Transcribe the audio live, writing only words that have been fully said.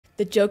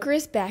The Joker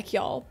is back,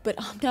 y'all, but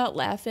I'm not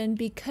laughing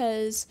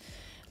because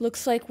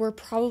looks like we're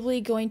probably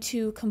going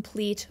to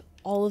complete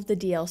all of the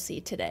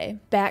DLC today.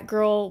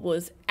 Batgirl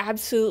was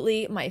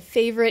absolutely my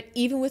favorite,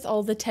 even with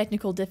all the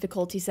technical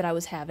difficulties that I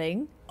was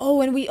having.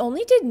 Oh, and we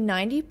only did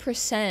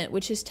 90%,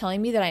 which is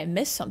telling me that I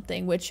missed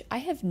something, which I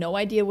have no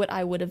idea what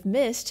I would have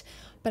missed,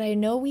 but I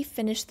know we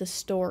finished the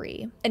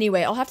story.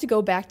 Anyway, I'll have to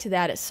go back to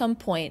that at some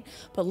point,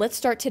 but let's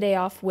start today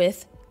off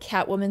with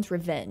Catwoman's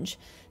Revenge.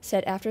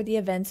 Set after the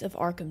events of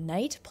Arkham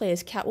Knight, play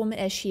as Catwoman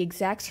as she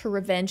exacts her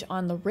revenge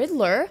on the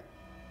Riddler.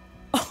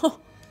 Oh,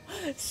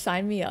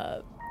 sign me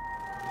up.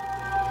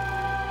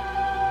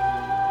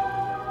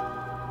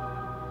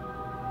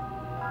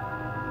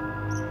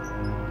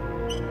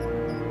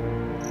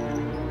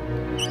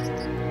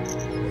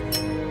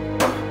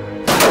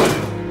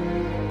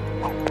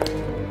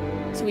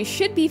 So we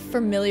should be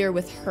familiar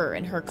with her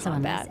and her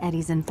combat. So unless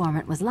Eddie's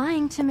informant was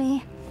lying to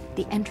me,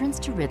 the entrance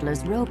to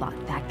Riddler's robot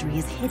factory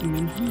is hidden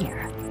in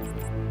here.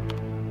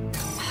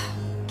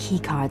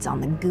 Keycards on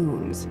the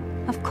goons.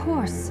 Of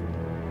course.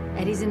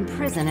 Eddie's in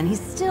prison and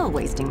he's still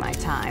wasting my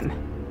time.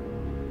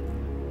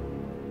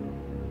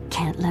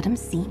 Can't let him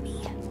see me.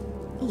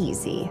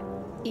 Easy.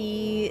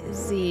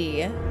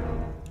 Easy.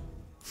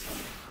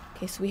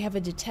 Okay, so we have a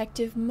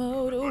detective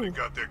mode. Everybody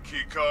got their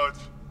key cards?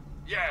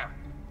 Yeah,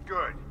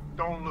 good.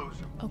 Don't lose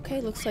them.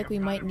 Okay, looks like we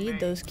might need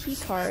those key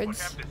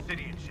cards. Half the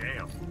city in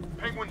jail.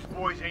 Penguin's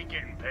boys ain't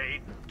getting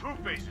paid.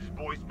 Two-Face's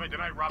boys spent the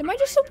night robbing. Am I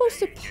just supposed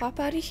to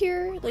pop out of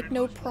here? Like,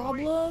 no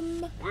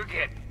problem? We're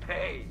getting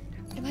paid.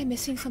 Am I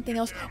missing something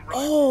else?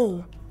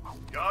 Oh!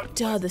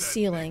 Duh, the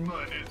ceiling.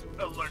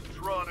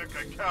 Electronic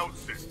account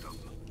system.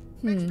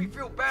 Makes me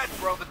feel bad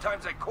for all the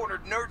times I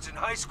cornered nerds in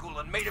high school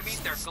and made them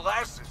eat their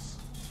glasses.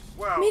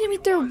 Well, Made him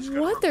eat their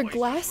what? Their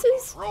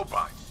glasses?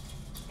 Robots.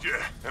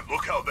 Yeah, and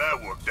look how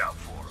that worked out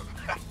for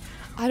him.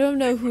 I don't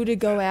know who to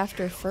go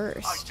after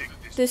first.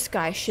 This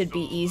guy should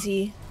be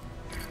easy.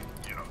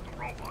 You know, the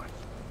robots.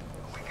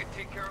 We could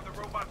take care of the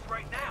robots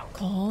right now. Go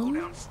Calm.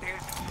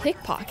 downstairs and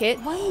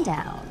Pickpocket. One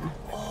down.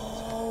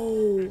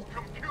 Oh.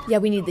 Yeah,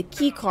 we need the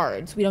key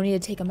cards. We don't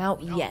need to take them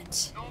out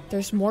yet.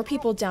 There's more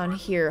people down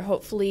here.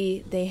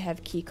 Hopefully they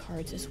have key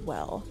cards as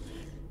well.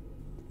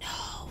 No,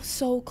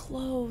 so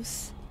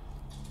close.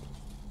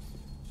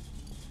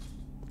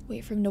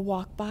 Wait for him to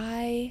walk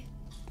by.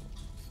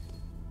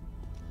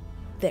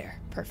 There,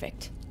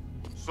 perfect.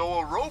 So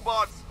a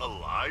robot's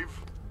alive?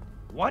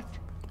 What?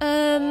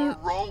 A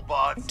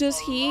robot's Does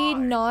he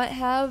alive. not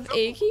have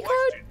a key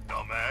card?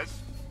 Dumbass.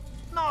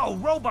 No,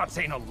 robots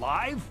ain't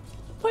alive.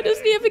 Why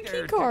doesn't he have a key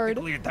They're card?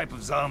 technically a type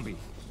of zombie.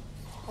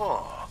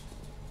 Huh.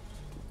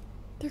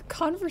 They're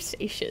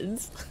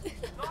conversations.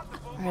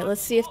 Alright,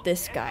 let's see if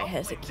this guy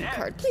has a key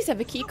card. Please have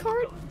a key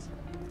card.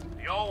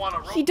 You all want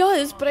a He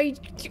does, but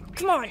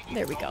come on.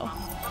 There we go.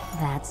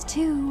 That's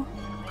two.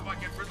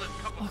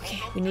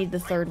 Okay, we need the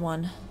third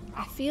one.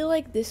 I feel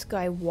like this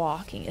guy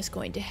walking is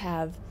going to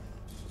have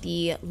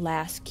the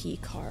last key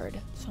card.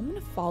 So I'm gonna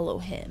follow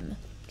him.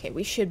 Okay,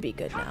 we should be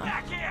good now.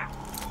 Back here.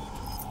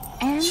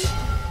 And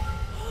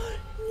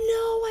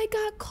No, I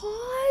got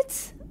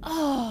caught.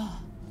 Oh.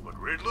 But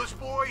Riddler's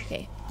boy?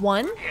 Okay,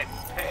 one.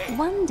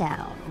 one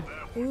down.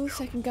 Ooh,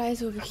 second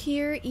guy's over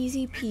here.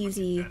 Easy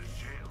peasy.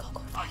 Go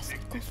fast.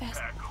 Go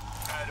fast.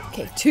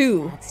 Okay,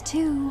 two. That's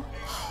two.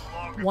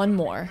 One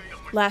more.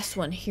 Last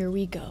one. Here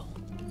we go.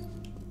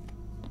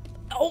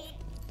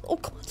 Oh,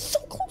 come on. So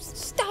close.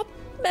 Stop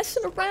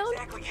messing around.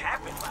 Exactly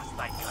happened last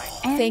night, guys.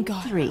 And Thank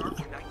God. three.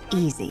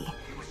 Easy.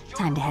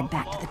 Time to head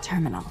back to the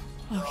terminal.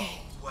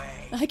 Okay.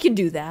 I can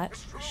do that.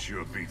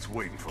 Sure beats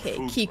waiting for Okay,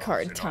 food key trucks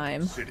card in Arkham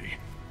time. City.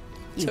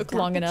 You've Took got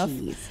long the enough.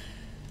 keys.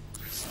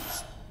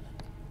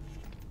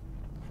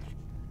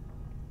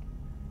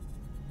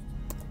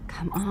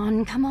 Come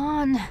on, come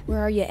on. Where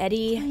are you,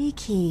 Eddie? 3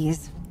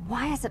 keys.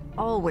 Why is it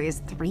always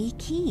 3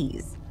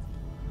 keys?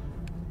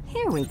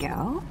 Here we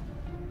go.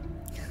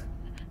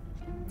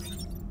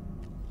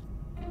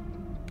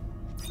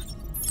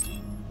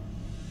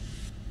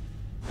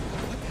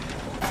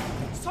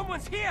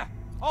 Someone's here!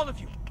 All of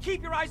you,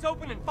 keep your eyes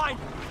open and find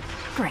them.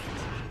 Great.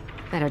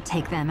 Better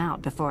take them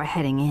out before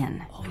heading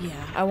in. Oh yeah,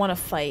 I want to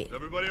fight.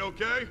 Everybody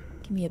okay?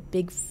 Give me a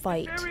big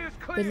fight. Area's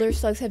clear. Riddler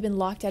slugs have been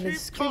locked out of the Keep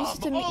security calm,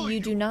 system. all of You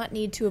you. do not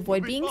need to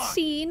avoid We'll be being fine.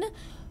 seen.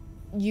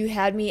 You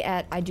had me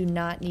at I do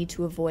not need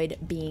to avoid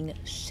being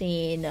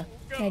seen.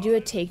 Can I do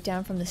a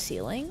takedown from the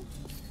ceiling?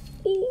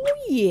 Oh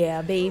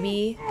yeah,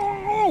 baby.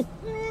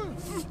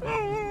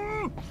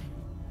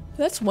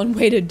 That's one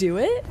way to do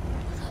it.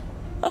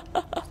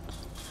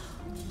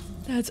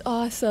 That's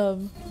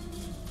awesome.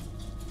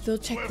 They'll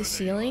check the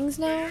ceilings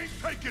They now? ain't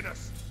taking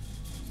us.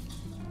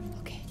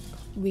 Okay,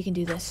 we can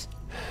do this.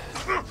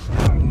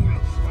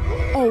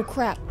 Oh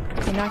crap.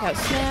 Okay, knockout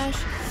smash.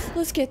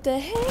 Let's get the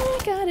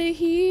heck out of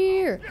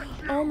here.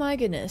 Oh my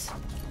goodness.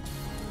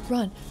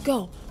 Run.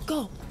 Go.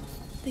 Go.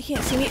 They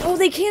can't see me. Oh,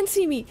 they can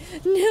see me.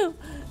 No.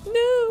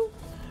 No.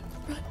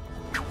 Run.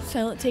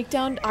 Silent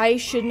takedown. I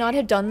should not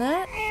have done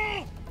that.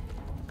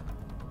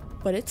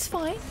 But it's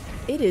fine.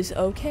 It is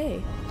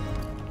okay.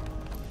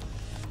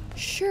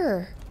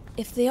 Sure.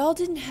 If they all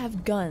didn't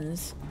have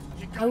guns,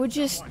 I would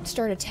just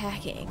start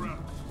attacking.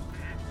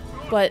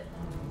 But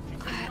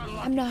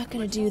I'm not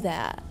gonna do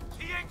that.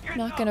 I'm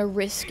not gonna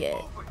risk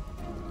it.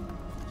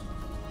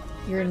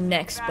 You're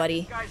next,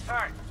 buddy.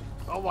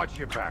 I'll watch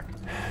your back.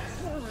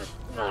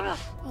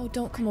 Oh,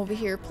 don't come over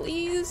here,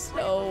 please.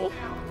 No.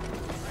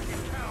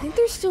 I think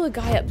there's still a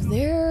guy up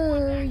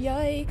there.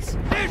 Yikes.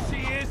 There she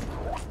is.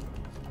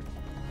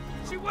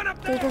 She went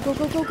up there.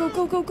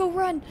 Go,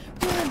 run.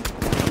 Run.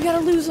 We gotta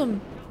lose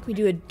him. Can we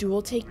do a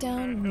dual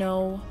takedown?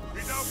 No.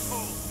 He's out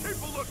cold.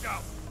 Keep a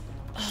lookout.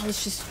 Oh,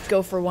 let's just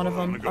go for one of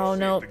them. Oh,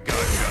 no.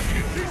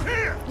 He's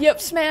here.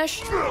 Yep,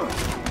 smash.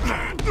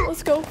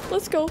 Let's go.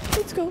 Let's go.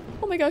 Let's go.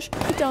 Oh my gosh.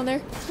 Get down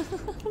there.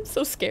 I'm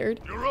so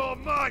scared. You're all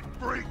mine,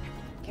 freak.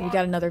 Okay, we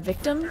got another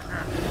victim. Is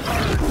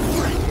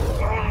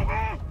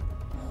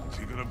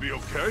he gonna be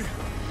okay?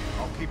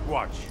 I'll keep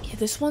watch. Yeah,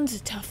 this one's a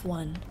tough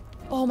one.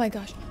 Oh my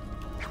gosh.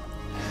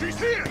 She's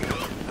here.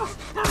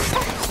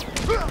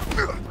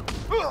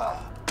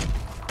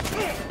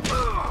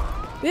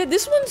 Yeah,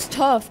 this one's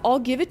tough. I'll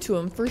give it to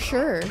him for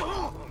sure.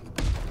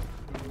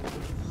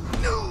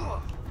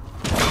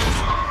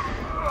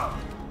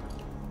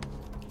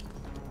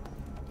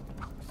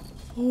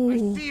 I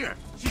see her.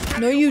 She's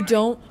No, you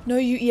don't. No,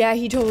 you. Yeah,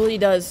 he totally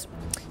does.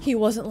 He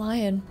wasn't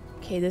lying.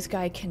 Okay, this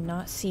guy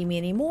cannot see me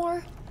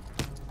anymore.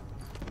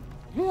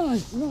 We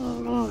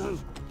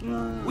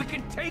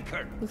can take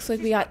her. Looks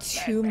like we got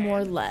 2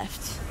 more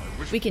left.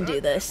 We can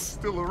do this.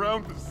 Still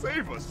around to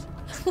save us.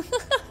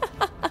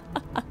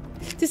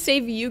 To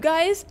save you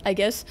guys? I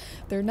guess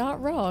they're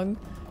not wrong.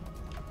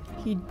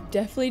 He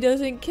definitely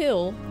doesn't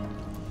kill.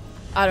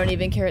 I don't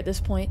even care at this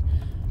point.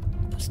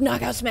 Just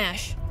knockout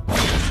smash.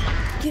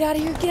 Get out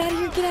of here, get out of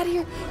here, get out of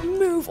here.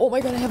 Move. Oh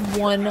my god, I have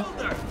 1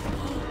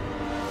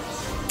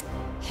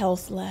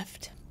 health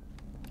left.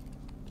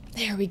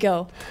 There we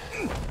go.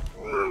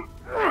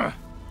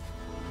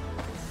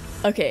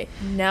 Okay,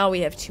 now we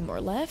have 2 more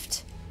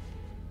left.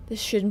 This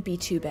shouldn't be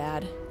too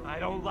bad. I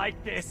don't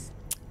like this.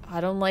 I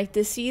don't like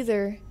this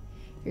either.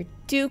 You're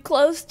too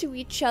close to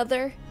each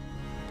other.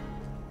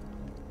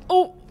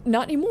 Oh,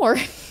 not anymore.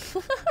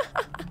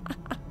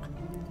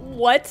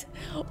 What?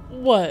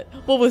 What?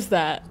 What was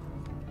that?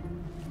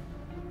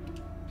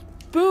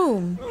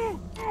 Boom.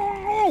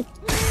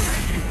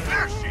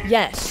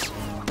 Yes.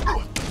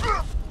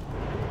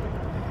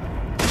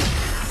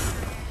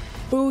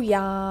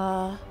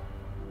 Booyah.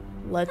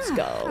 Let's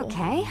go.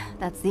 Okay,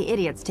 that's the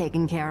idiots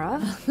taken care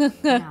of.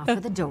 Now for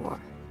the door.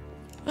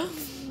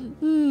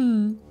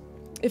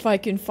 If I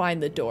can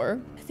find the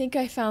door. I think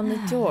I found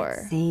the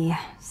door. See,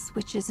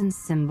 switches and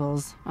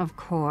symbols, of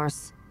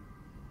course.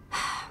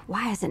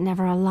 Why is it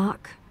never a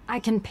lock? I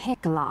can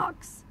pick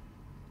locks.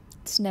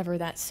 It's never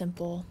that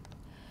simple.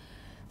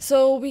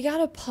 So we got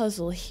a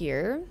puzzle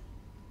here.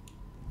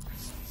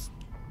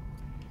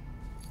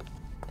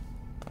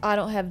 I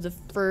don't have the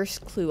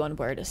first clue on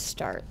where to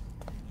start.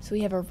 So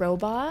we have a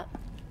robot.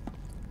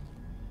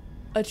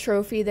 A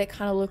trophy that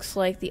kind of looks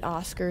like the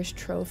Oscars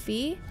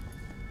trophy.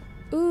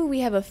 Ooh, we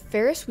have a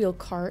Ferris wheel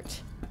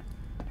cart.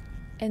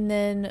 And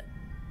then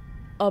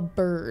a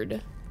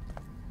bird.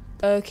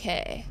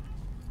 Okay.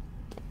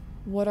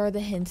 What are the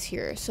hints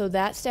here? So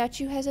that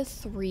statue has a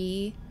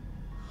 3.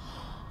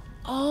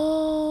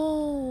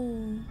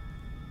 Oh.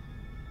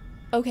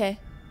 Okay.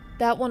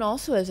 That one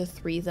also has a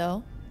 3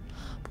 though.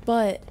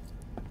 But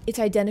it's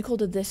identical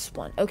to this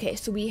one. Okay,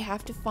 so we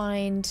have to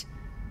find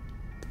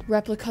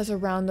replicas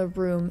around the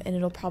room and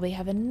it'll probably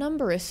have a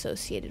number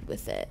associated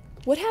with it.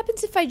 What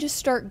happens if I just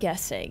start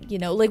guessing? You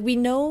know, like we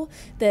know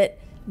that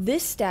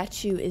this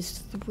statue is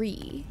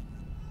 3.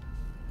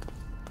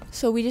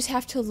 So we just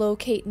have to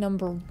locate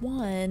number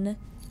 1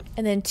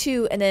 and then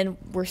 2 and then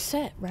we're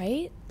set,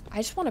 right? I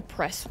just want to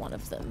press one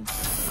of them.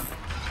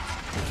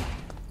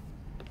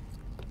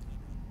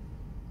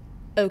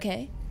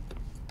 Okay.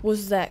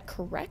 Was that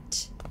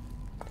correct?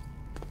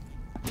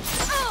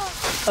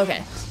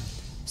 Okay.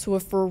 So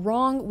if we're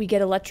wrong, we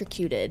get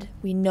electrocuted.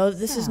 We know that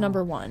this is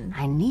number 1.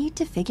 I need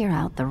to figure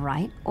out the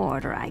right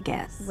order, I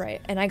guess.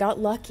 Right, and I got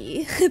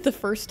lucky the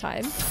first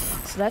time.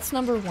 So that's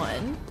number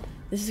 1.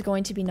 This is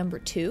going to be number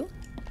 2.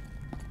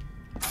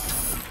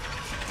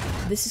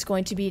 This is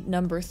going to be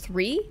number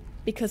 3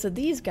 because of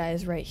these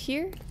guys right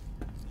here.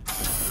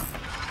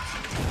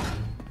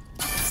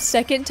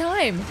 Second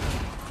time.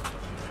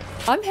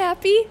 I'm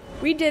happy.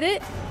 We did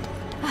it.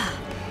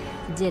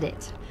 Did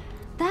it.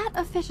 That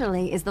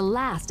officially is the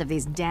last of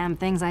these damn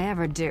things I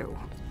ever do.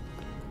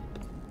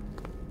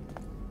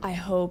 I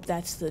hope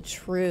that's the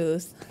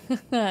truth.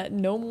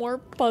 No more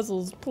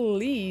puzzles,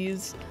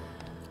 please.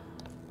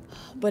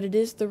 But it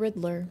is the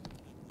Riddler.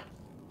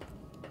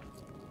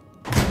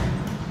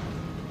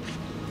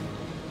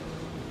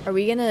 Are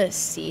we gonna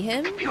see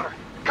him? Computer!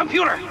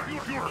 Computer!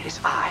 It is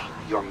I,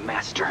 your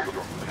master.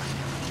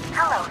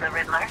 Hello, the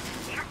Riddler.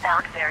 You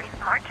sound very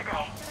smart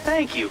today.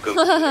 Thank you,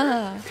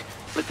 computer.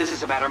 But this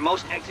is a matter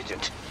most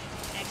exigent.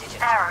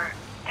 Error.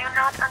 Do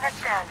not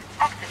understand.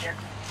 Exigent.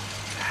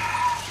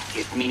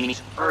 It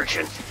means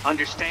urgent.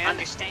 Understand?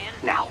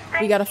 Now.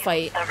 We gotta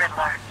fight. The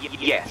Riddler.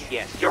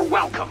 Yes, you're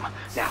welcome.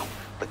 Now,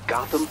 the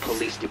Gotham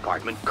Police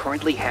Department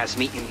currently has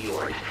me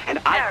immured, and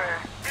Sir,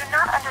 do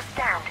not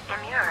understand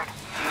immured.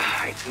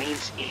 It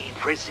means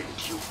imprisoned,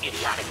 you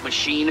idiotic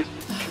machine.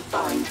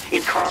 Confined,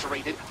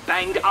 incarcerated,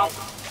 banged up.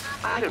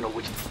 I don't know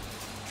which...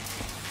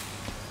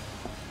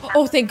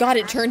 Oh, thank God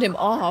it turned him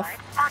off.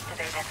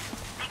 Activated.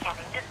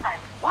 Beginning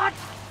descent. What?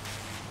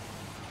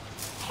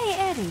 Hey,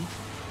 Eddie.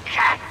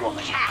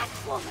 Catwoman.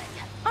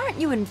 Aren't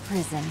you in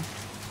prison?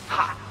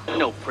 Ha!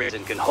 No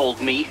prison can hold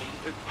me.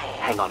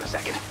 Hang on a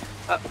second.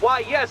 Why,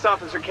 yes,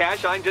 Officer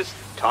Cash, I'm just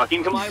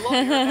talking to my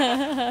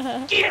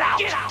lawyer. Get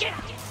out!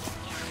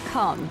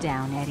 Calm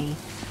down, Eddie.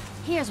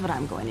 Here's what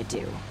I'm going to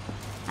do.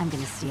 I'm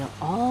going to steal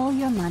all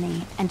your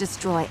money and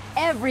destroy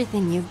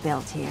everything you've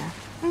built here.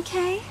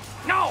 Okay?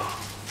 No!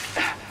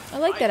 I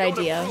like that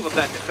idea. I don't approve of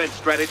that defense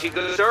strategy,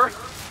 good sir.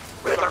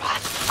 Riddler,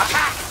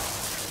 attack!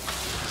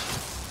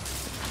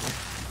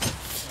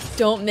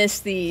 Don't miss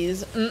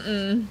these.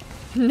 Mm-mm.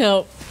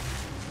 Nope.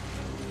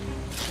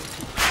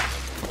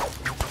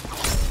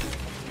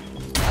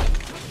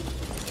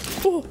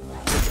 Ooh.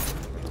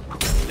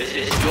 This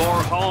is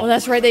your home. Oh,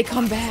 that's right, they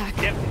come back.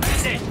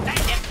 Defend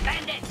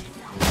it!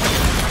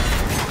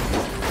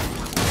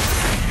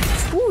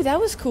 Ooh, that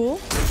was cool.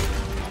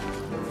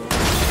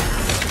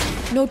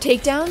 No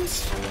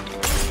takedowns?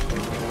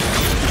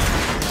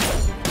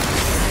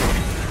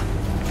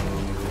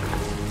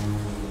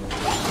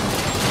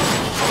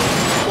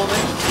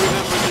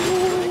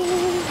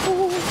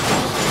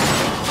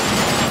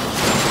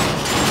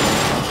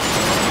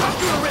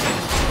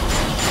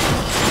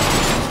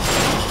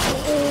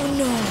 Oh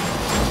no.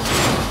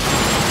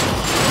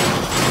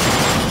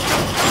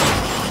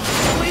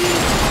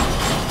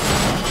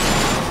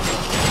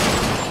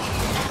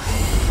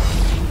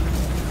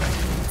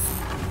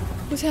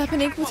 What's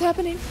happening? What's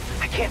happening?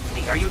 I can't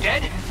see. Are you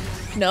dead?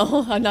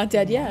 No, I'm not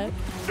dead yet.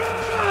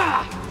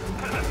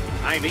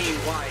 I mean,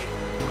 why?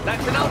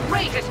 That's an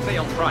outrageous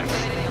sale price.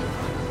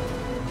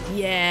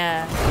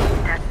 Yeah.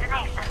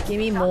 Destination. Give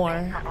me more.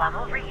 Of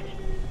level reached.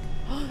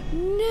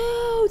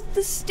 No,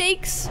 the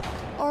stakes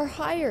are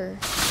higher.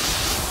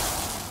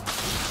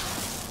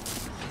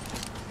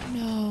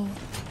 No.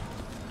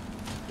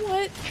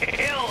 What?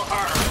 Kill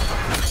her!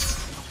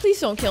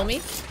 Please don't kill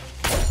me.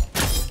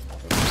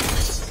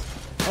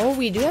 Oh,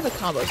 we do have a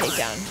combo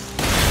takedown.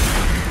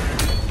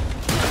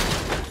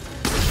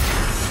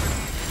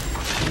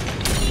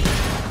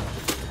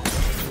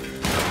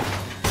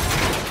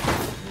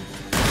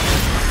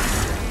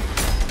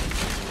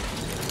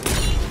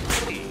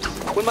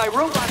 When my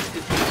robots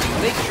defeat you,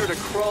 make sure to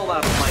crawl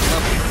out of my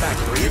lovely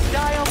factory or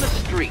die on the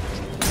street.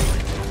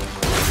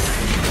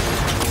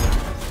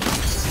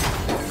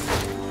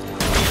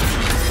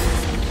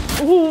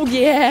 Oh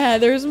yeah,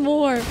 there's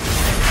more.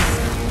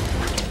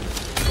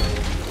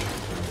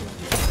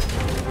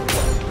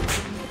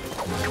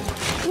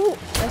 Ooh,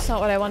 that's not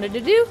what I wanted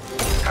to do.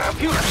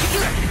 Computer,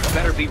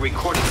 better be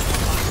recording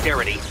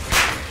posterity.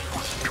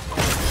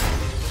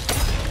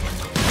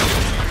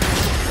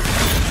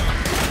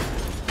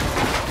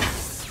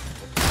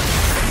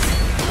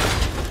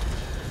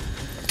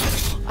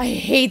 I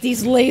hate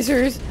these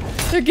lasers.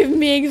 They're giving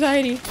me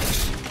anxiety.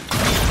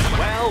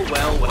 Well.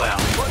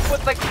 Look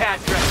what the cat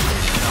dress.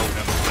 No,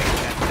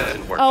 that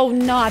doesn't work. Oh,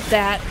 not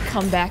that.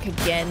 Come back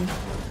again.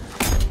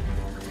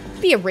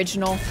 Be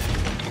original.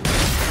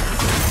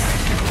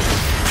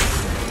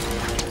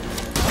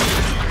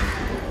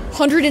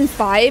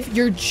 $105?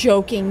 You're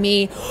joking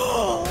me.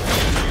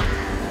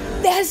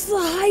 That's the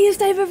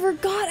highest I've ever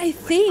got, I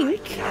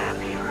think.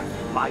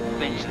 My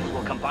vengeance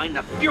will combine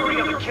the fury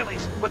of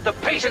Achilles with the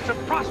patience of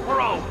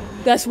Prospero.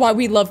 That's why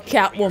we love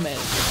Catwoman.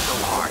 So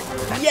hard.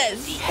 That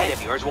Yes. The head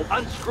of yours will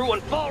unscrew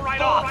and fall right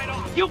off.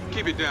 You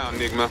Keep it down,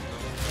 Nigma.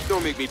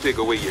 Don't make me take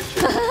away your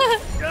chip.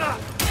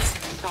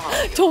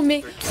 sorry. Told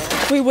me.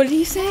 Wait, what did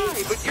he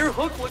say? But your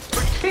hook looks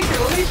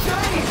particularly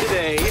shiny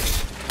today.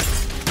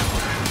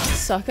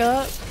 Suck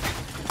up.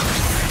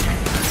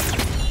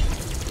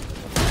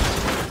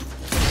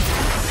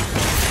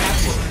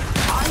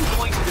 I'm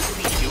going to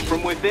defeat you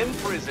from within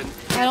prison.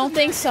 I don't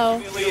think so.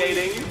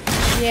 Humiliating.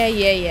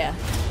 Yeah.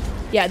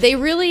 Yeah, they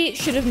really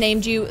should have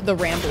named you the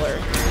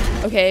Rambler.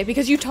 Okay?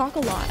 Because you talk a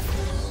lot.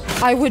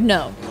 I would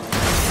know.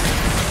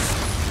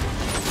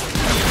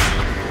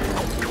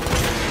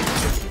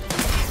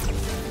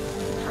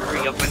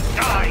 Hurry up and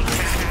die,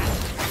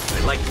 cat.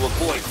 I'd like to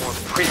avoid more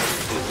prison.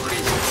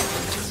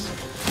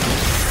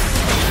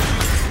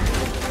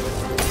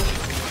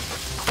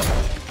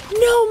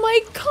 No, my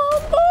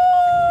combo!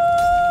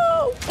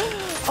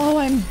 Oh,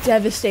 I'm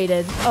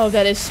devastated. Oh,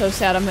 that is so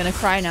sad. I'm gonna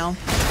cry now.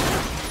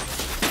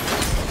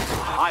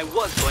 I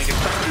was going to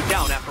track you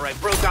down after I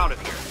broke out of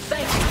here.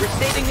 Thank you for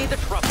saving me the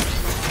trouble.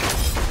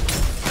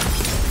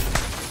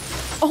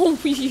 Oh,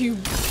 you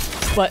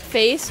butt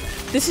face.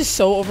 This is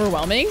so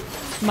overwhelming.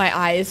 My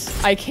eyes.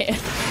 I can't.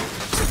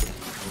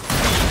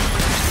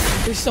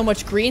 There's so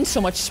much green, so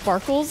much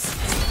sparkles,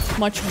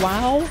 much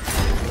wow.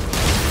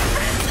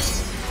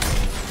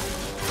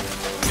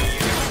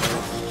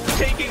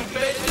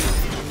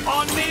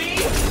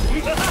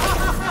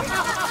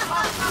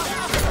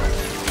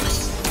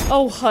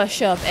 Oh,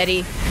 hush up,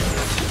 Eddie.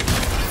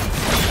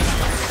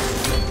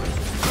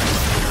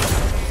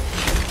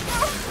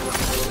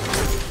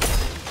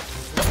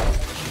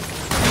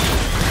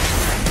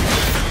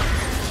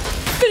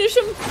 Finish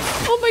him.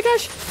 Oh my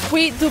gosh.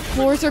 Wait, the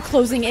floors are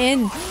closing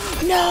in.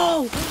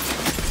 No.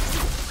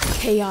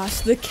 Chaos.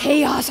 The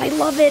chaos. I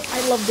love it.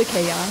 I love the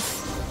chaos.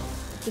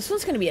 This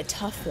one's going to be a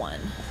tough one.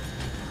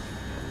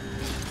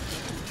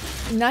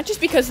 Not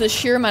just because of the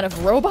sheer amount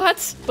of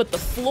robots, but the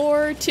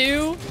floor,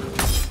 too.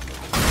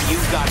 You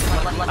got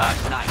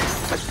nice.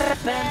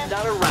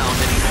 Not around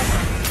anymore.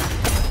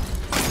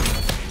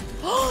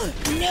 Oh,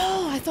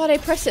 no. I thought I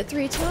pressed it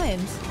 3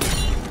 times.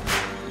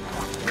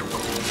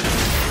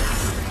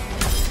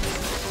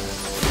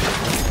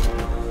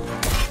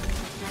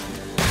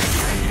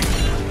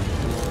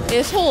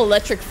 This whole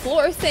electric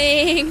floor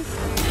thing,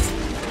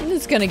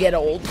 it's gonna get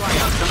old.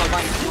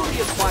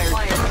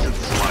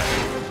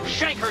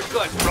 Shanker's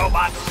good,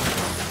 robots.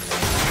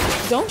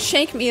 Don't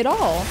shank me at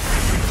all.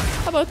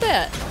 How about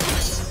that?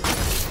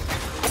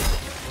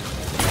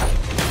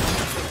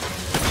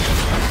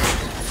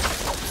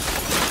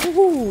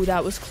 Ooh,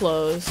 that was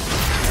close.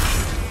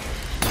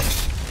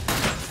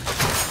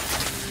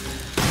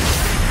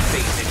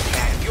 Face it,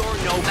 Cat, you're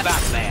no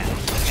Batman,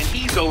 and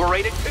he's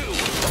overrated too.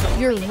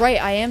 You're right,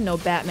 I am no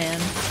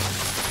Batman.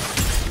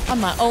 I'm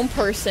my own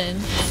person.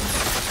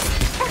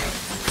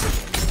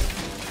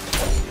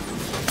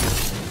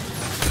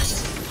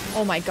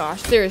 Oh my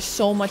gosh, there is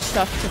so much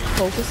stuff to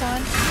focus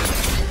on.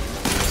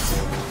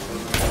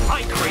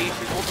 My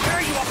creation will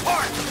tear you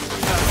apart!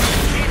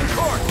 In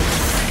court!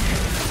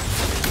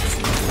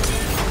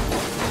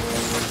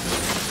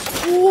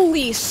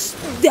 Holy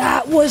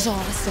that was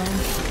awesome.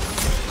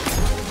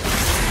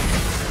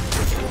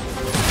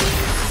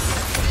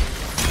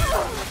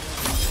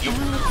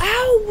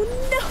 Ow,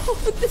 no,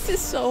 this is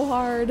so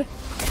hard.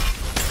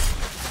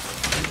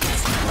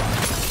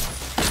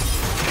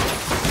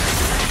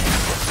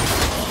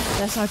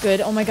 That's not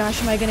good. Oh my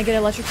gosh, am I gonna get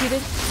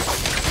electrocuted?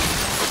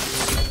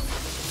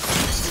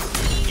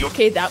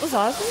 Okay, that was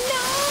awesome.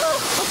 No!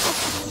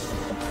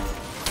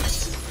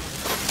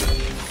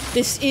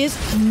 This is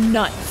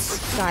nuts,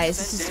 guys.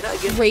 This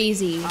is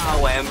crazy.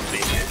 How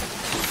ambitious.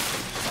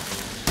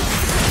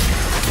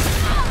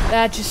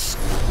 That just...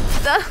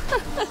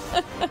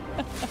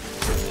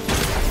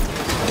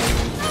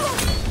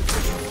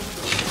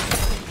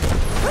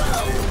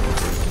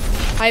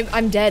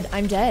 I'm dead.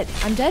 I'm dead.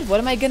 I'm dead. What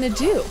am I gonna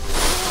do?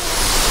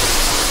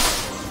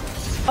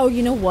 Oh,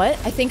 you know what?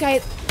 I think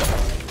I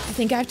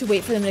have to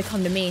wait for them to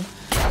come to me.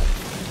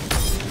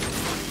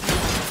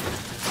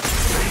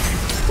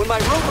 When my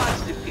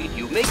robots defeat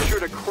you, make sure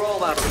to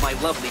crawl out of my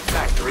lovely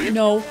factory.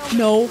 No,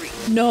 no,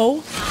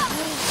 no.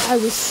 I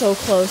was so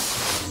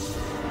close.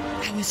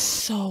 I was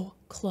so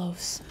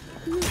close.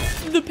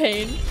 The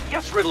pain.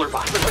 Yes, Riddler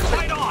bot.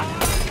 Right on.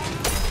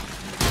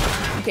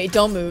 Okay,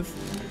 don't move.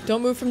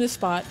 Don't move from this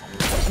spot.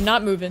 I'm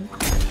not moving.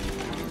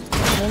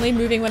 I'm only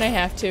moving when I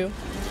have to.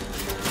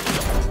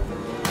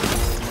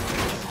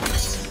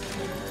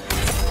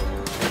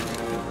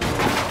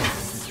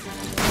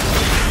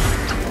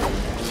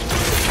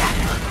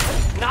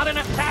 Not an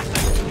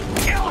assassin!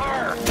 Kill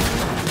her!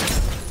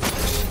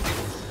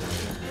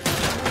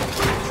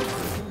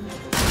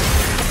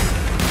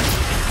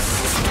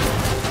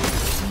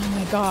 Oh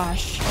my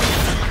gosh.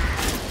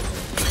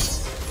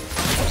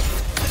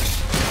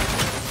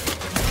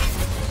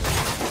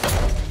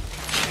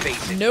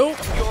 Face it. Nope.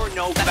 You're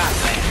no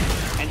Batman.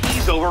 And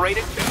he's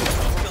overrated too.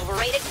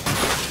 Overrated?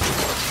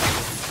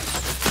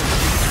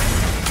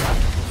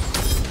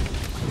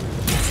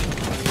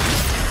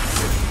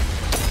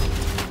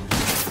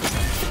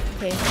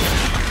 Okay.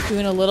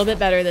 Doing a little bit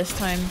better this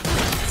time.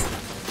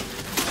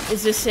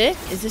 Is this it?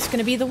 Is this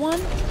gonna be the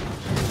one?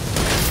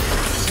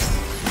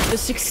 The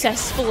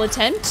successful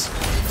attempt?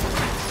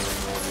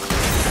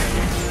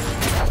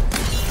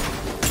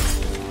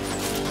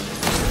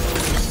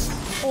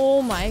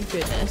 Oh my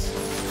goodness.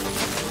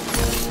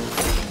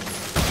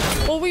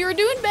 Well, we were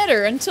doing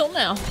better until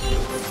now.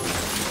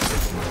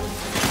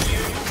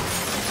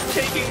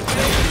 Taking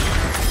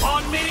things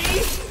on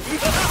me?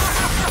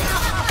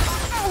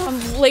 I'm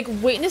like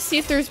waiting to see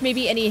if there's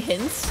maybe any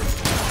hints.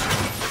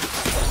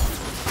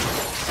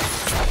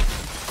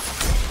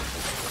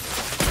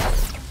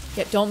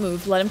 Yep, don't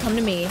move. Let him come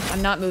to me.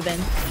 I'm not moving.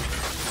 I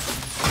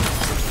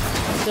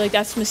feel like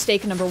that's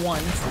mistake number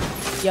 1.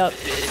 Yep.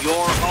 You're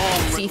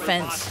home.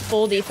 Defense.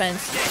 Full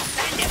defense.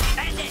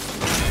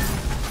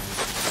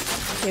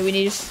 Okay, we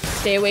need to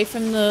stay away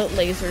from the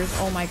lasers.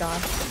 Oh my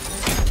gosh.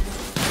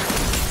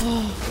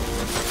 Oh.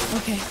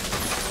 Okay.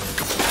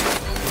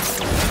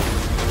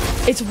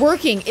 It's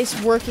working. It's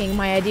working.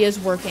 My idea is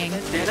working.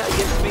 Did I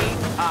get me?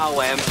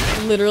 How am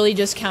Literally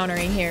just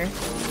countering here.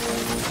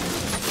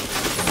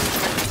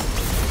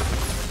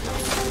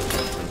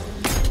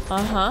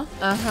 Uh-huh.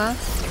 Uh-huh.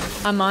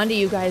 I'm onto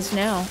you guys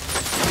now.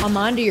 I'm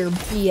onto your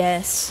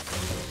BS.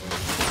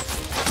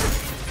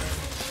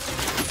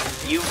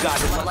 You got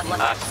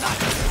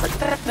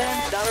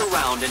Batman's not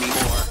around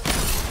anymore.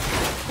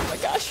 Oh my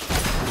gosh.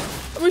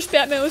 I wish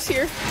Batman was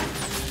here.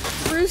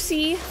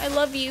 Brucey, I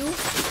love you.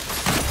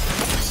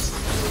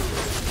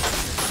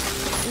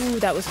 Ooh,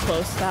 that was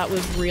close. That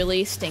was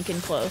really stinking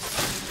close.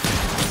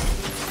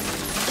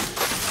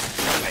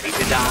 Ready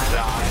to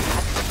die.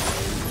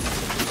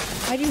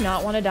 I do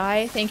not want to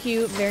die. Thank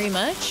you very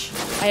much.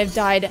 I have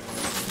died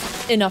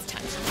enough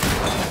times.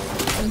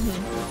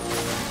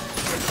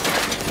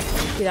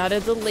 Get out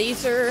of the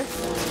laser.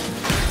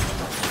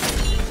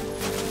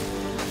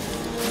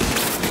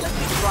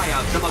 Try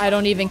out some of I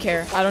don't even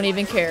care. I don't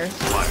even care.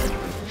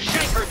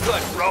 Shake her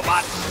good,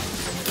 robot.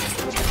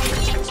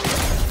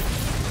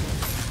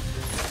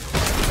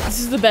 This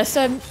is the best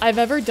I've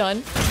ever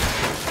done.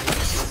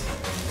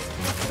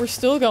 We're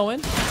still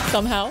going,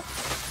 somehow.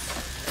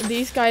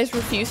 These guys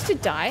refuse to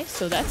die,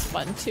 so that's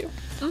fun too.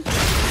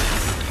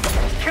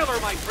 Kill her,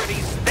 my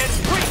pretties, then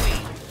free me.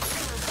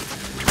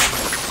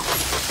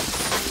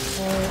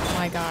 Oh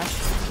my gosh.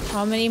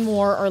 How many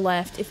more are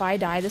left if I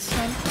die this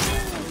time?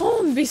 Oh,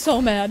 I'm gonna be so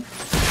mad.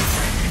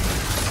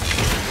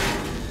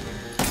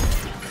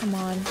 Come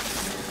on.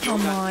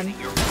 Come on.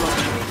 Your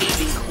rotten,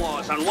 eating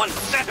claws on one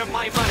set of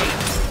my money.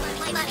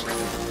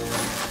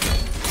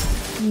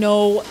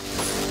 No.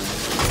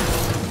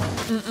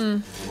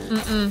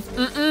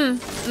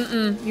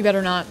 You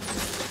better not.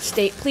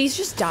 Stay. Please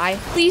just die.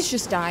 Please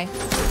just die.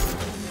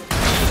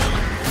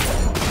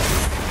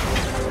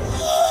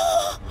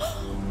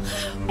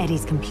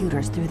 Eddie's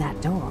computer's through that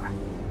door.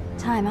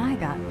 Time I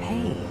got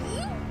paid.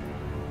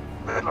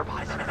 Riddler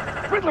bots.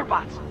 Riddler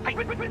bots.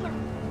 Riddler.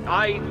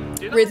 I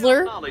deny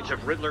Riddler? knowledge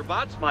of Riddler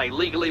bots, my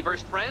legally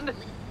versed friend.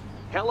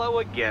 Hello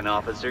again,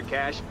 Officer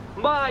Cash.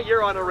 My,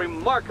 you're on a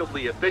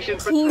remarkably efficient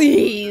patrol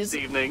Please.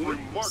 this evening.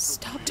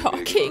 Stop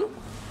talking.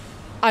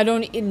 I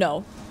don't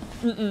no.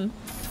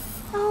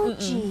 Oh,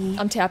 gee.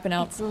 I'm tapping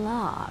out. It's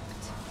locked.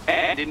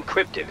 And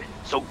encrypted.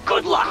 So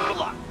good luck. Good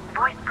luck.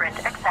 Voice print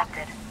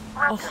accepted.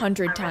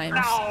 100 times.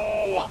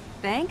 No!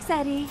 Thanks,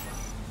 Eddie.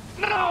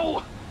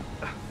 No!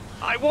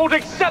 I won't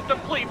accept a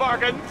plea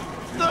bargain.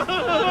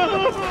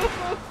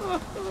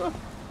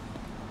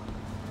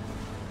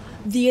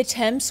 The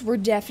attempts were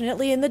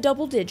definitely in the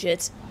double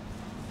digits.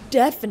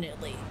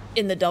 Definitely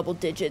in the double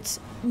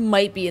digits.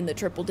 Might be in the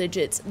triple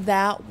digits.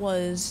 That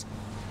was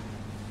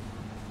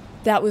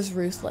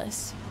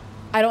ruthless.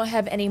 I don't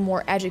have any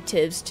more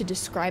adjectives to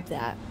describe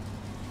that.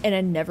 And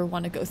I never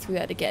want to go through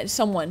that again.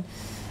 Someone,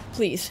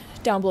 please,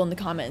 down below in the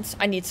comments,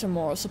 I need some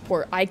moral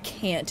support. I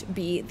can't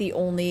be the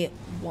only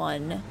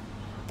one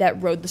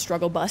that rode the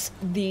struggle bus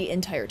the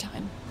entire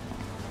time.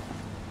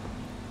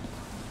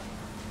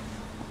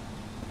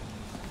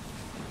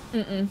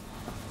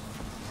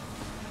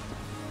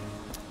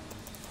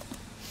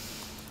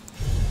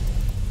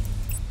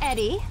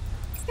 Eddie,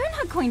 you're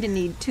not going to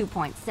need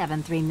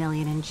 2.73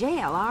 million in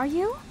jail, are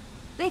you?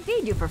 They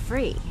feed you for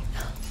free.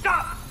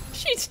 Stop!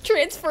 She's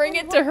transferring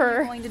it to What are you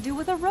her. going to do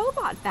with a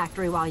robot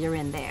factory while you're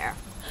in there?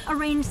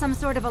 Arrange some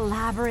sort of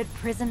elaborate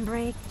prison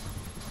break?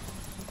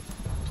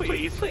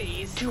 Please,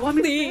 please. Do you want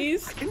me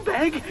Please. to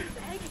beg? I can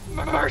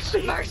beg.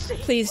 Mercy. Mercy.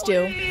 Please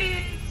do.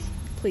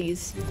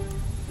 Please.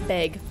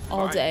 Beg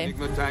all day.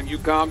 Enigma time you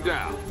calm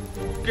down.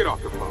 Get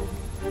off the phone.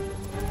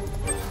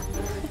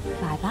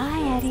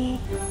 Bye-bye, Eddie.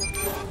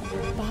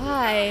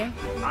 Bye.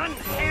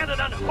 Unhand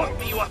and unhook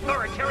me, you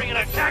authoritarian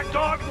attack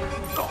dog!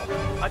 Oh,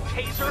 a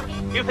taser?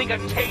 You think a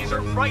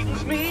taser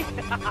frightens me?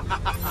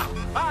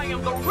 I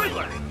am the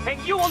Riddler, and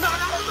you will not...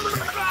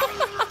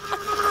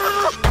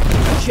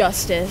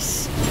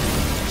 Justice.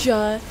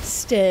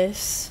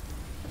 Justice.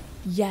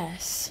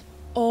 Yes.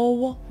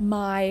 Oh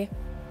my...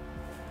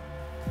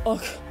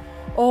 Ugh.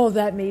 Oh,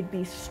 that made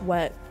me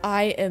sweat.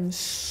 I am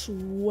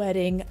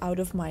sweating out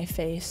of my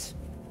face.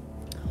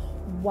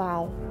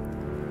 Wow.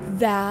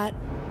 That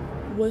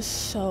was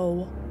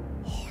so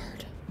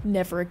hard.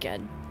 Never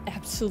again.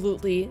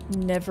 Absolutely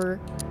never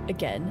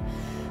again.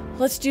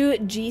 Let's do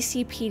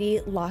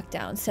GCPD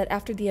lockdown. Set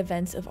after the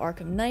events of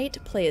Arkham Knight,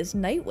 play as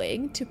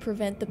Nightwing to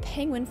prevent the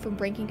Penguin from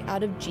breaking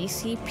out of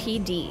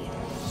GCPD.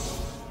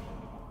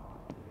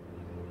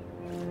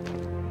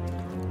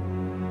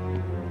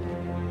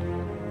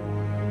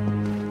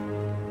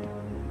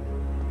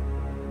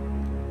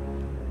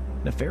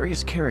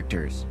 Nefarious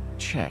characters,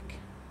 check.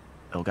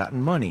 Ill-gotten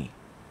money,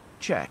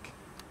 check.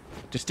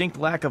 Distinct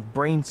lack of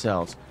brain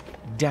cells,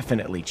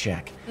 definitely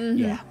check.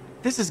 Yeah,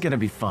 this is gonna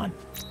be fun.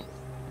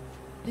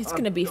 It's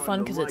gonna be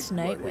fun because it's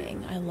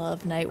Nightwing. I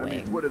love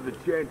Nightwing. What are the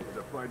chances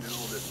of finding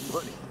all this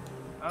money?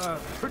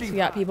 So we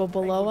got people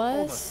below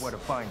us.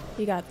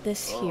 We got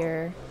this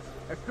here.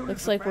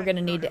 Looks like we're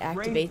gonna need to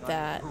activate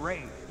that.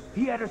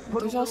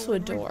 There's also a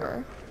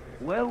door.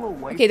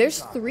 Okay,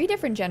 there's 3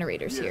 different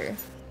generators here.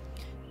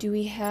 Do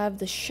we have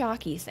the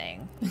shocky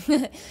thing?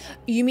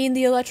 You mean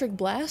the electric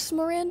blast,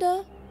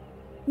 Miranda?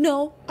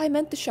 No, I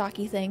meant the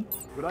shocky thing.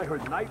 But I heard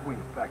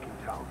Nightwing's back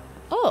in town.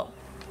 Oh.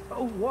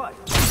 Oh, what?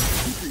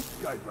 He treats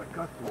guys like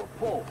us to a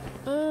pull.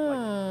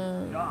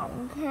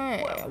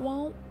 Okay,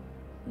 well,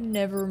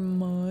 never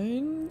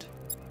mind.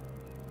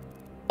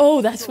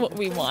 Oh, that's what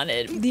we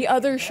wanted. The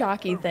other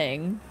shocky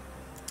thing.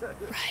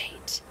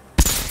 Right.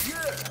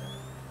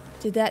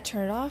 Did that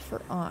turn it off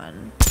or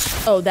on?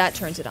 Oh, that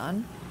turns it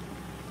on.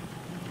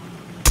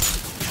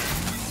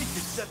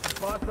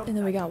 And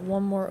then we got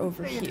one more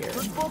over here.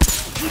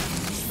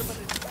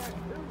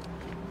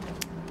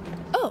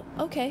 Oh,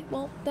 okay.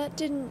 Well, that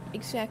didn't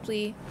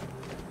exactly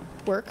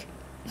work.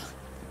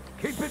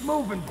 Keep it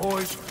moving,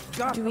 boys.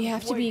 Do we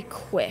have to be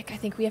quick? I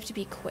think we have to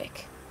be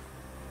quick.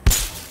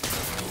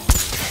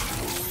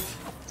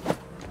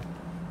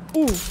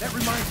 Ooh. That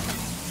reminds me.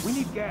 We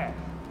need gas.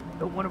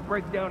 Don't want to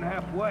break down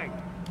halfway.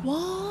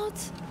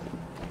 What?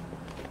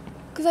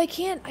 Cause I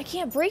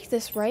can't break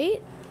this,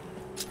 right?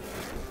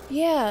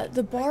 Yeah,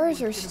 the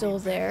bars are still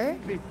there.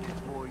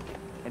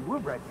 And we're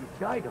right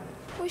beside them.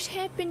 What's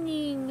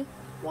happening?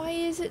 Why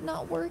is it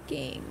not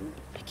working?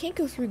 I can't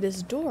go through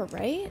this door,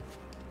 right?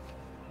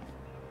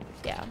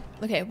 Yeah.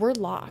 Okay, we're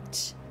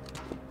locked.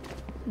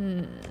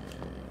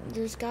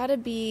 There's gotta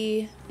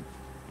be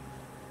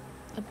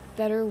a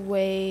better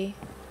way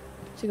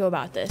to go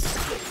about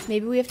this.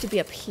 Maybe we have to be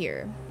up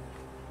here.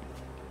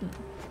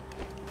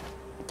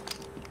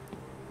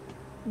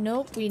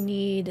 Nope, we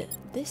need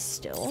this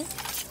still.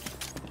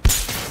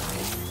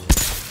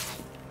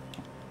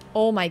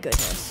 Oh my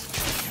goodness.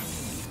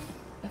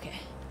 Okay.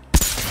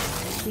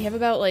 We have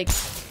about like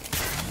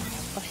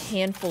a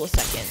handful of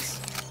seconds.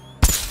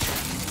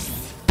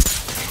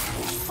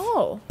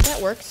 Oh,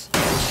 that works.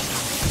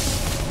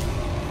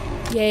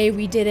 Yay,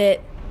 we did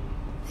it.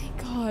 Thank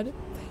God.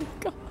 Thank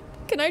God.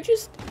 Can I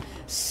just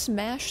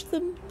smash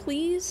them,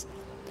 please?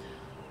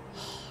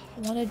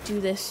 I want to do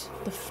this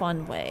the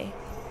fun way.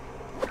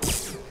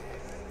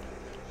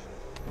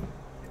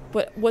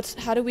 But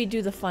how do we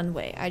do the fun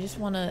way? I just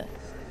want to...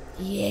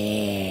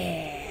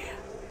 Yeah.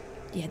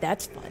 Yeah,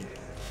 that's fun.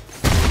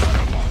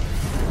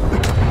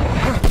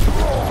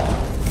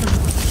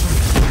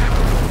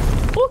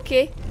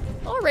 Okay.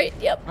 Alright,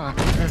 yep.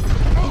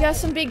 We got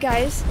some big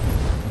guys.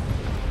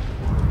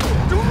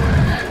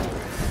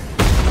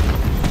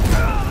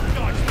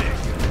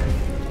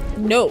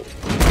 No.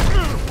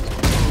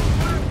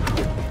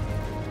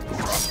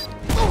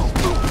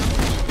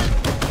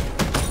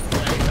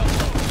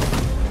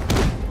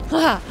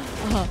 Haha.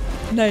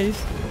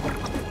 Nice.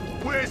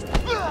 Where's...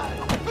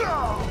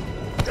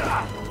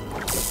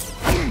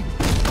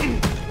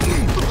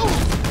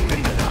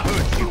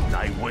 hurt you,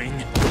 Nightwing?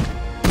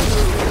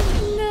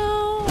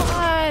 No,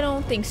 I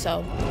don't think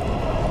so.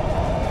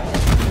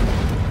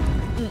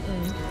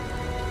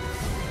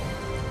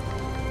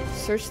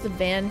 Search the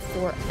van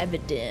for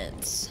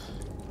evidence.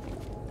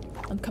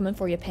 I'm coming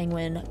for you,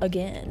 Penguin,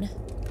 again.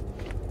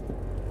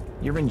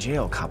 You're in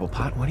jail,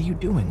 Cobblepot. What are you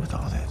doing with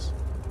all this?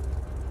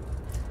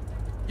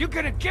 You're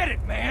gonna get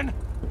it, man!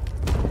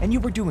 And you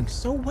were doing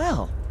so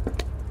well.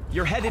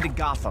 You're headed to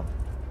Gotham.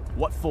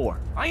 What for?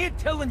 I ain't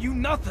telling you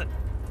nothing!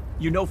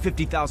 You know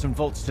 50,000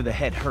 volts to the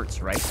head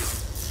hurts, right?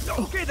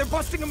 Okay, they're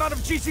busting him out of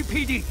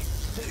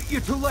GCPD.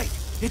 You're too late.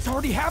 It's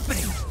already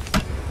happening.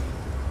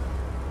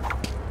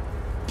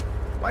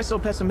 Why so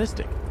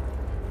pessimistic?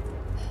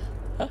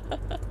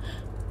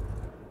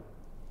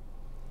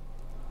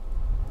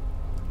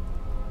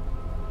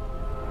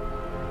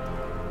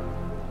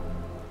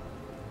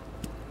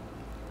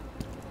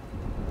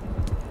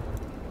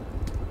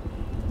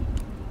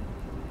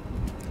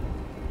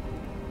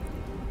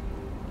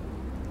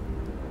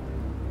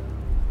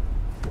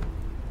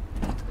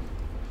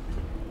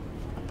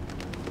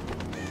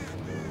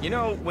 You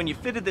know, when you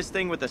fitted this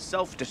thing with a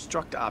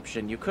self-destruct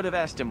option, you could have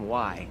asked him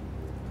why.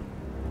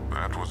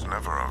 That was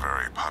never a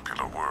very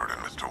popular word in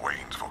Mr.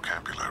 Wayne's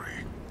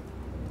vocabulary.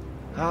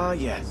 Ah,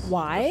 yes.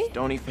 Why? The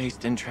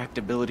stony-faced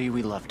intractability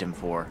we loved him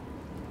for.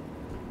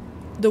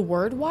 The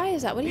word why?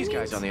 Is that what he These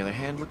means? guys, on the other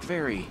hand, look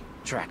very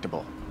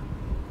tractable.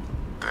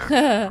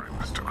 They're different,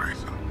 Mr.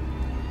 Grayson.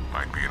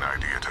 Might be an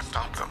idea to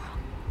stop them.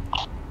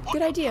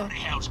 Good idea. What the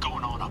hell's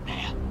going on up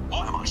there?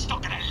 Why am I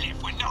stuck in a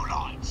lift with no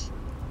lights?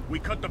 We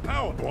cut the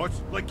power,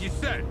 boss, like you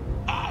said.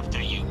 After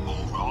you,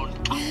 moron.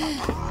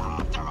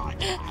 After I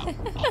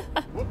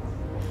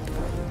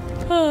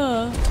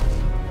Huh.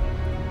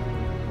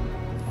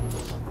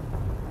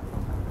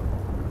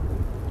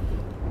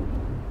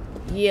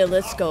 Yeah,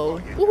 let's go.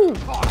 Woohoo.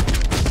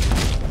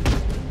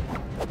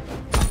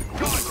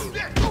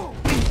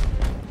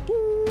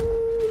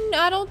 No,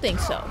 I don't think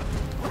so.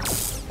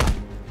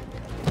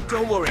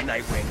 Don't worry,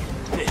 Nightwing.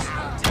 This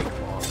won't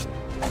take long.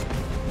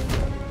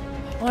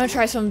 I want to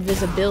try some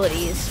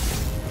visibilities.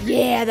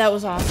 Yeah, that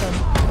was awesome.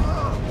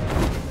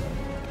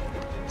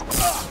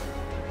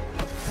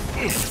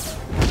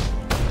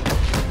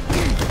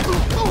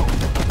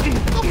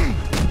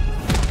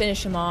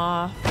 Finish him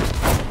off.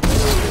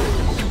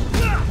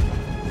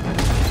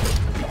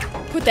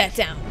 Put that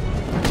down.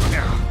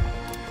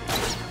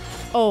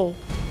 Oh.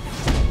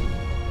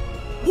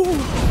 Ooh.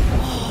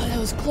 Oh, that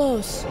was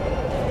close.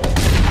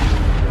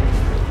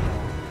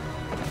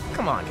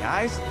 Come on,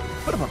 guys.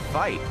 Put up a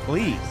fight,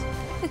 please.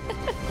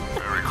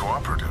 Very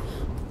cooperative.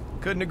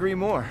 Couldn't agree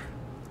more.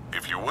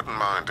 If you wouldn't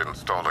mind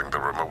installing the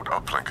remote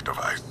uplink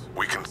device,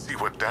 we can see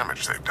what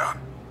damage they've done.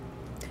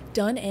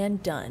 Done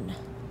and done.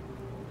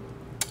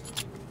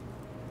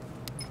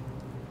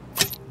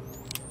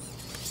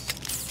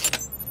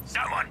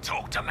 Someone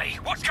talk to me.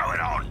 What's going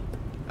on?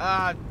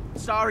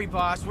 Sorry,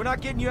 boss. We're not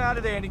getting you out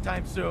of there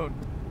anytime soon.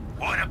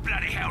 Why the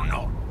bloody hell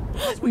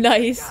not?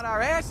 Nice. Got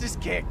our asses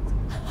kicked.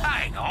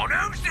 Hang on,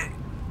 who's it?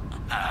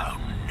 Oh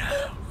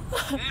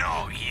no.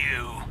 Not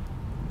you.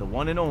 The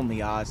one and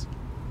only Oz.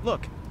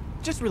 Look,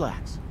 just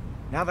relax.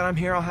 Now that I'm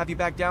here, I'll have you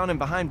back down and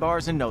behind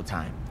bars in no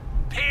time.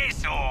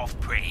 Piss off,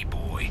 pretty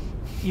boy.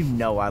 You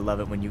know I love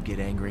it when you get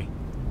angry.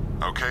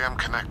 Okay, I'm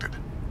connected.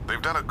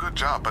 They've done a good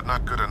job, but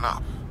not good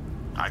enough.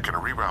 I can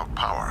reroute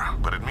power,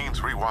 but it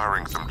means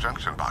rewiring some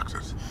junction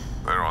boxes.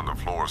 They're on the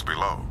floors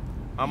below.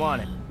 I'm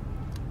on it.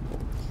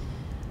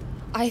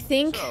 I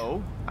think...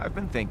 So, I've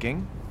been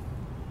thinking.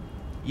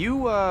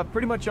 You,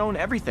 pretty much own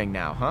everything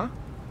now, huh?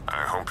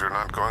 I hope you're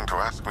not going to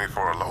ask me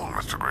for a loan,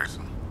 Mr.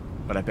 Grayson.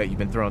 But I bet you've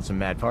been throwing some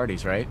mad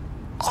parties, right?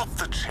 Off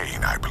the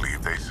chain, I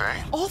believe they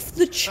say. Off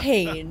the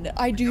chain,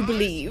 I do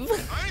believe.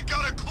 I ain't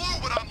got a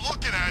clue what I'm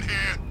looking at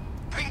here.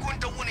 Penguin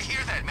don't want to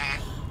hear that, man.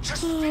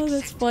 Just Oh, fix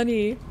that's it.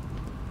 funny.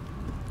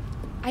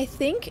 I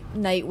think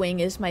Nightwing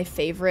is my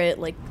favorite,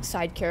 like,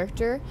 side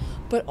character,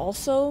 but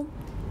also,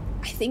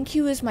 I think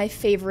he was my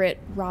favorite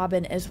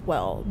Robin as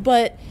well.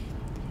 But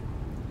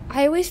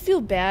I always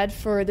feel bad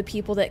for the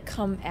people that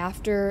come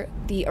after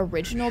the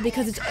original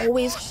because it's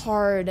always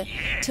hard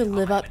to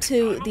live up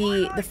to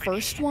the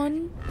first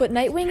one. But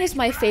Nightwing is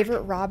my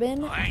favorite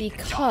Robin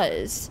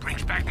because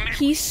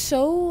he's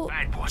so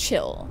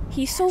chill.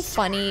 He's so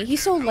funny.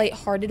 He's so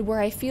lighthearted where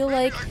I feel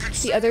like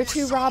the other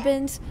two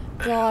Robins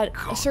brought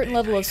a certain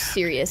level of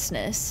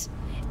seriousness.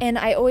 And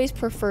I always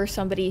prefer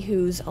somebody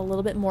who's a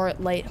little bit more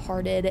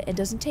lighthearted and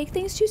doesn't take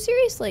things too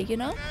seriously, you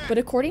know? But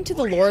according to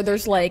the lore,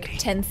 there's like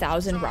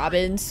 10,000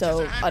 Robins,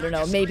 so I don't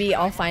know, maybe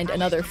I'll find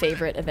another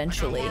favorite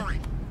eventually.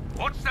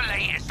 What's the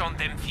latest on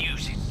them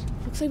fuses?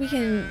 Looks like we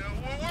can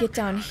get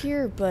down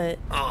here, but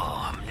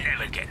Oh, I'm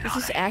never getting is on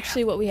this it.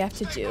 actually what we have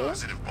to do?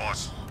 Positive,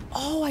 boss.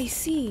 Oh, I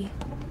see.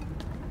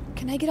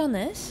 Can I get on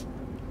this?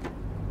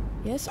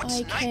 Yes, What's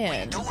I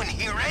can. Nightwing doing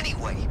here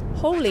anyway?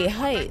 Holy Back to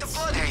heights.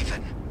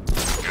 Bloodhaven.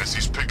 Guess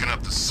he's picking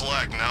up the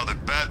slack now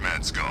that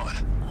Batman's gone.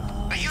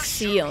 Are you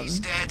see sure he's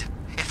him. dead?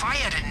 If I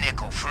had a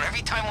nickel for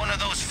every time one of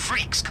those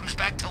freaks comes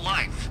back to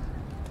life.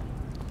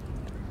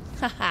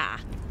 Haha.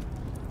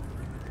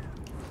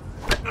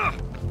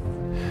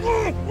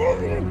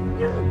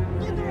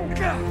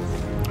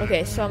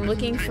 Okay, so I'm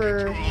looking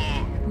for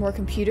more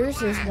computers.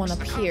 There's one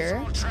up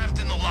here. We're trapped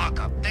in the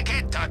lockup. They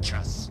can't touch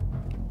us.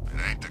 It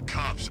ain't the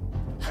cops.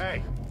 Hey,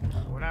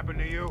 what happened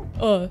to you?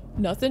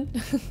 Nothing.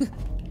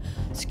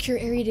 Secure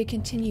area to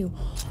continue.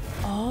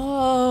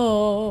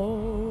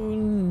 Oh,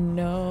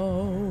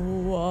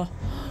 no.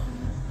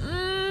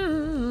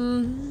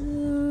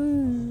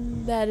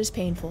 That is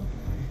painful.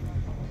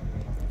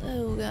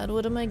 Oh, God,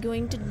 what am I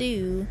going to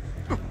do?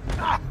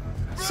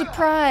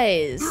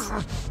 Surprise!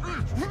 Someone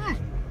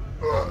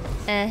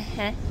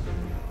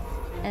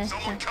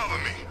cover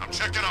me. I'm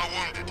checking our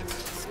wounded.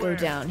 Let's go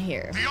down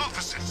here. The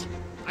officers.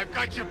 I've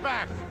got your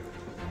back.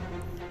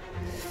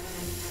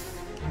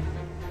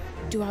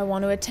 Do I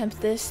want to attempt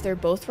this? They're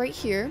both right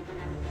here.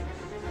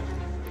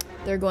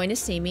 They're going to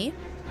see me.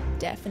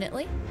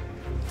 Definitely.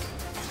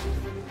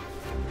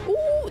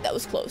 Ooh, that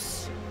was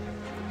close.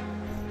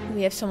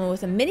 We have someone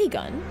with a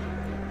minigun.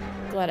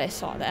 Glad I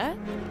saw that.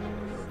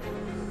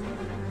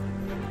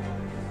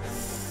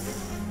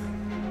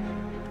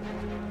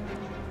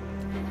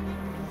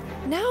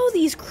 Now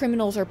these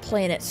criminals are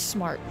playing it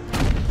smart.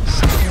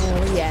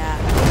 Oh, yeah.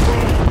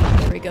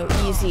 There we go.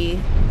 Easy.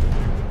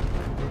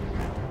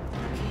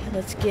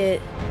 Let's get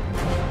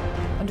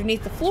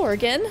underneath the floor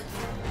again.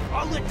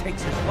 All it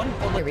takes is one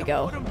bullet There we to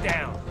go. put him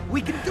down.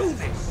 We can do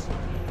this.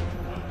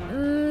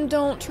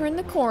 Don't turn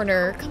the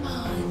corner. Come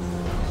on.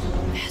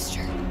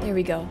 Faster. There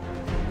we go.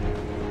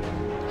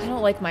 I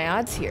don't like my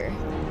odds here.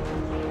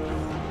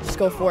 Just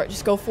go for it.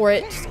 Just go for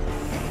it.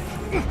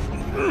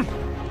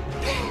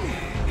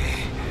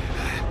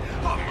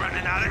 I'm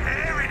running out of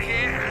air in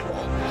here.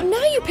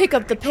 Now you pick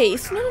up the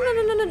pace. No. You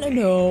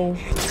don't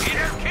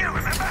care,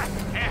 remember?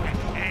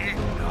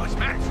 No, it's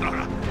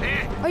manslaughter.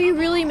 Are you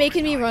really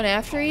making me run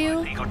after you?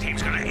 Legal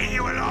team's gonna eat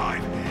you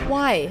alive.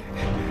 Why?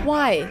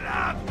 Why?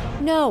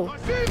 No.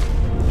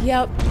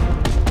 Yep.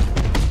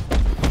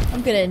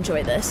 I'm gonna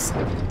enjoy this.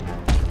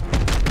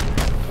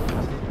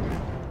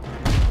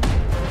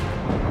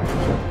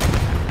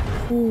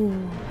 Ooh.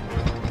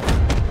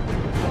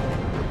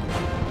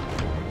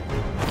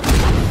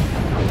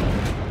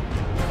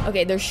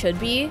 Okay, there should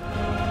be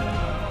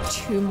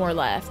 2 more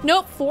left.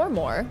 Nope, 4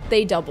 more.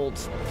 They doubled.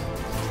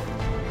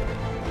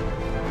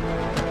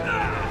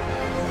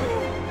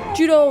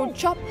 Judo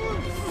chop.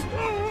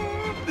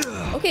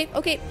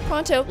 Okay,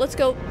 pronto, let's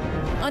go.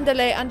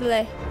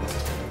 Andale.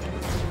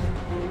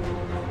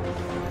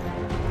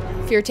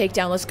 Fear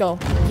takedown, let's go.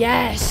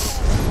 Yes!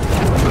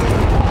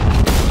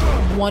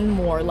 1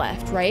 more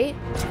left, right?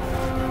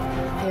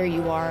 There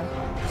you are.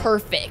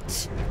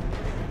 Perfect.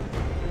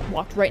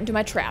 Walked right into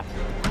my trap.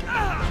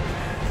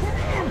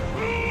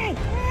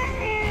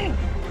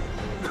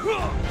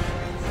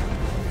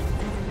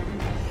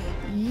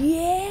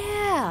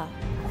 Yeah!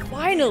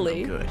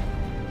 Finally. Good.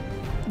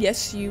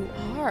 Yes, you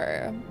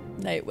are.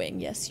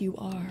 Nightwing, yes, you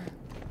are.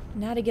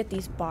 Now to get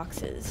these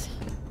boxes.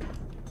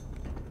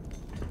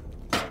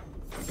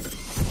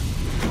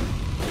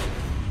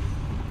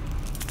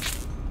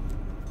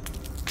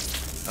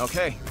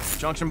 Okay,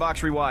 junction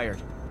box rewired.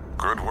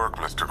 Good work,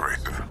 Mr.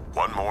 Grayson.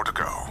 One more to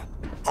go.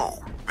 Oh,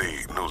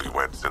 the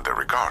newlyweds sent their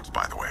regards,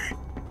 by the way.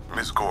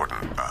 Miss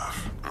Gordon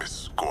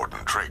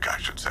Drake, I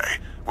should say,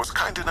 was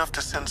kind enough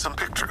to send some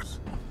pictures.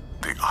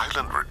 The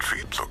island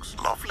retreat looks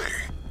lovely.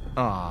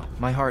 Aw,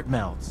 my heart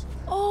melts.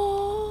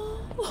 Oh.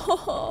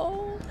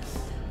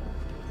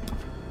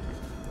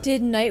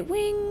 Did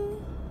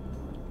Nightwing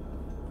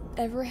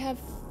ever have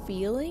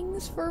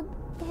feelings for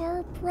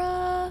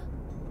Barbara?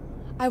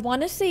 I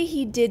want to say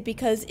he did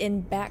because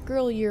in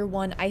Batgirl Year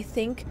One, I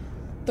think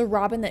the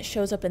Robin that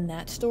shows up in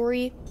that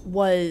story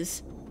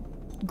was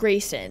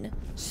Grayson.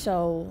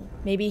 So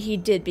maybe he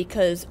did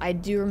because I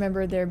do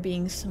remember there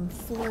being some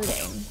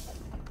flirting.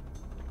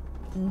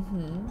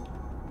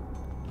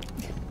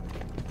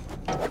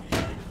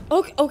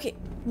 Okay.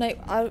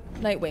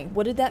 Nightwing,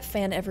 what did that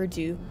fan ever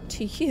do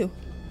to you?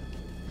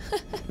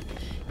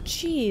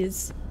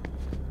 Jeez.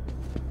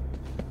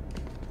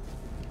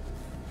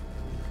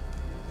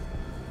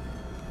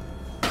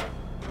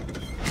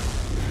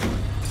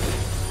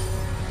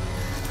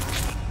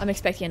 I'm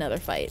expecting another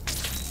fight.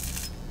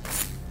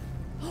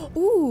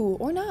 Ooh,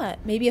 or not.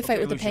 Maybe a fight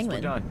with the Lucius,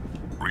 Penguin. we're done.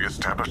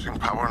 Re-establishing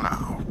power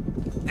now.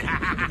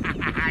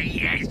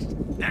 Yes,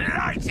 the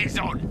lights is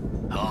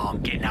on. Oh,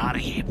 I'm getting out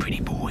of here,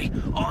 pretty boy.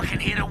 I can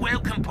hear the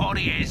welcome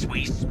party as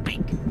we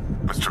speak.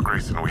 Mr.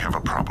 Grayson, we have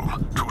a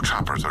problem. 2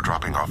 choppers are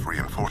dropping off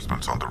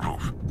reinforcements on the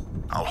roof.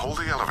 I'll hold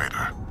the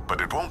elevator,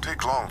 but it won't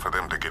take long for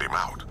them to get him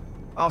out.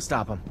 I'll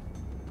stop him.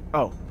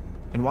 Oh,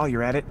 and while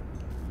you're at it,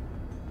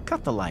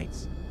 cut the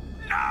lights.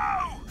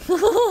 No!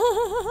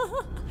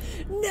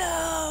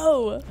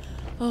 No!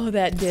 Oh,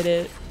 that did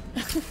it.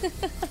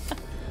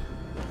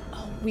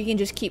 Oh, we can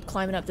just keep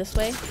climbing up this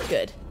way?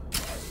 Good.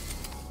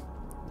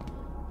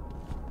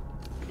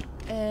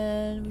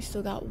 And we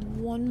still got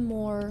one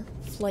more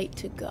flight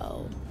to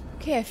go.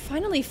 Okay, I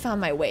finally found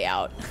my way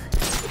out.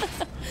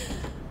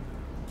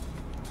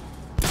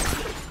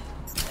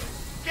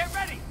 Get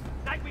ready!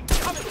 Nightwing's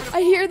coming for the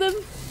I hear them.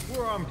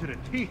 We're armed to the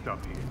teeth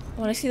up here. I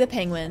want to see the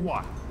Penguin.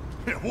 What?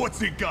 What's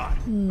he got?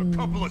 A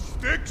couple of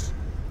sticks?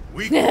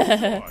 We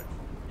can afford.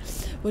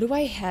 What do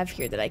I have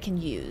here that I can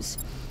use?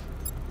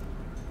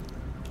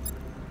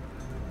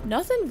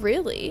 Nothing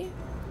really.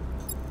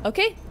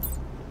 Okay.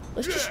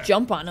 Let's just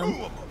jump on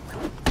him.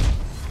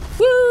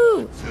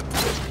 Woo!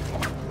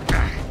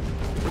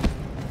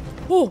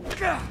 Oh.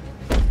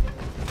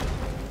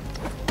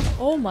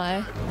 Oh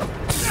my.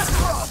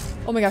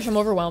 Oh my gosh, I'm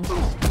overwhelmed.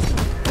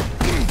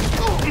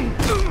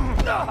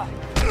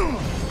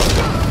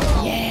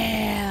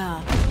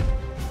 Yeah.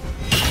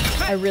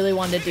 I really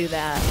wanted to do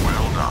that.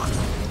 Well done.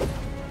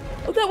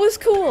 Oh, that was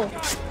cool.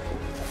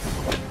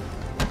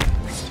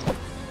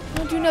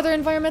 I'll do another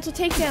environmental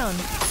takedown.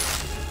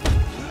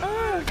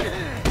 Ah.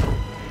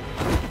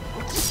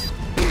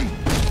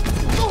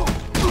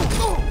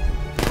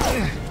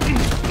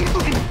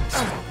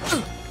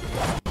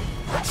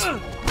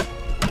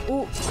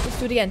 Ooh, let's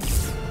do it again.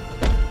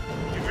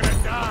 You're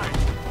gonna die.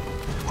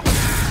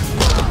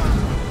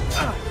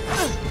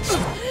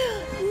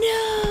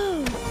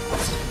 No!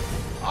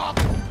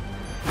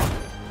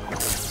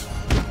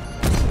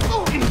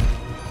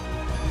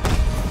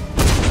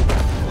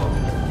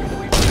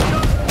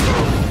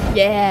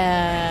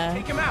 Yeah.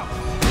 Take him out.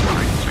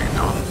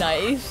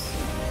 Nice.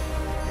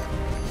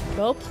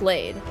 Well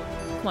played.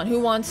 Come on, who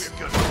wants...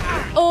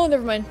 Oh,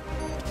 never mind.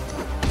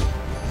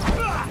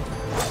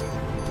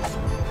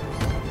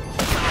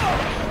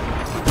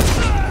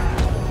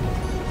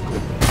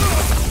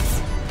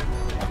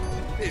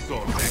 This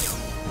on deck.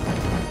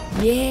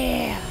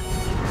 Yeah.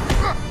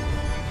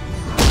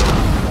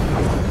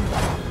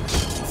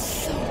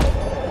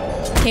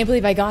 Can't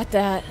believe I got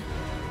that.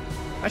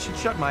 I should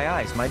shut my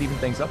eyes. Might even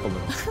things up a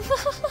little.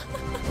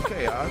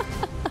 Okay,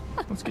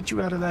 let's get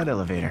you out of that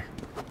elevator.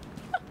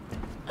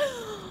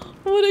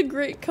 What a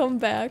great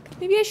comeback.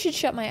 Maybe I should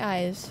shut my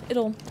eyes.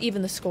 It'll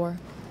even the score.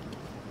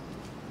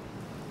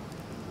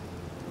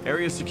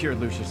 Area secured,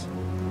 Lucius.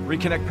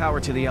 Reconnect power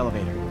to the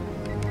elevator.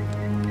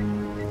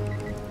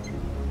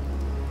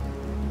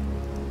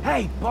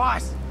 Hey,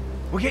 boss!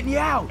 We're getting you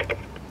out!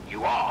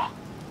 You are?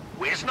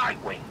 Where's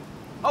Nightwing?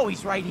 Oh,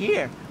 he's right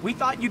here. We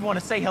thought you'd want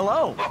to say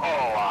hello. Oh,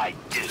 I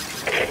do.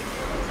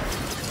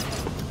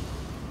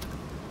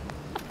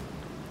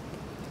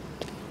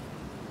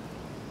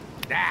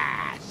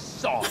 Ah,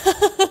 so.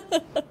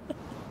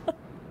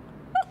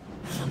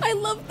 I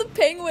love the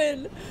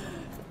Penguin.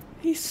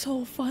 He's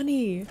so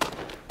funny.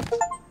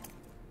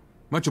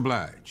 Much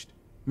obliged.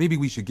 Maybe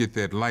we should get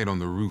that light on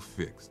the roof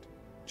fixed.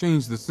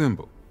 Change the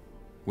symbol.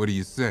 What do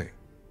you say?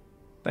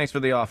 Thanks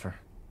for the offer.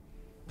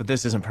 But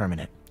this isn't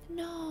permanent.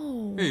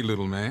 No. Hey,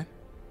 little man.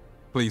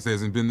 Place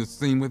hasn't been the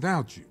same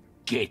without you.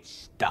 Get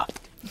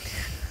stuffed.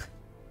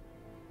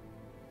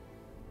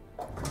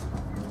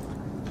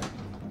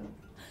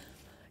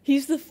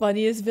 He's the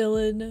funniest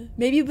villain,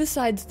 maybe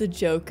besides the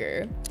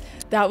Joker.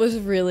 That was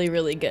really,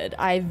 really good.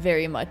 I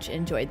very much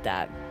enjoyed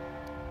that.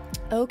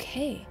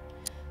 Okay,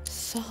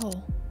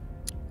 so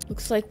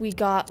looks like we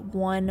got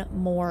one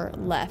more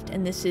left,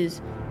 and this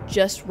is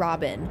just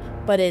Robin,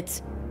 but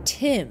it's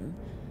Tim.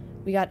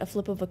 We got a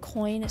flip of a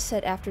coin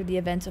set after the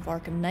events of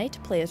Arkham Knight.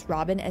 Play as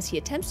Robin as he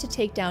attempts to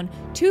take down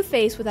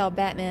Two-Face without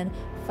Batman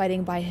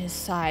fighting by his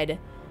side.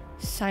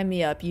 Sign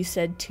me up, you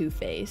said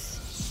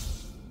Two-Face.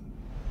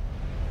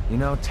 You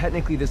know,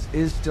 technically this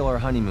is still our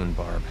honeymoon,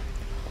 Barb.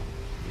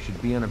 We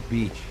should be on a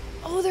beach.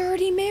 Oh, they're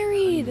already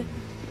married.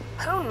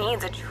 Who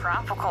needs a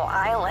tropical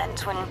island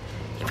when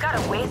you've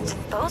got a waste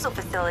disposal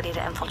facility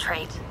to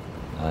infiltrate?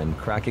 I'm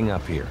cracking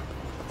up here.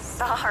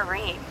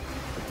 Sorry.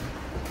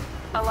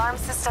 Alarm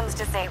system's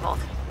disabled.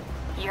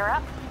 You're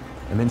up?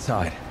 I'm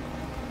inside.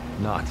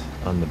 Not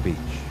on the beach.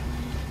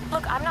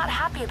 Look, I'm not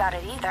happy about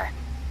it either.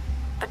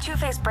 But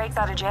Two-Face breaks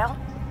out of jail?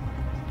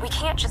 We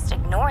can't just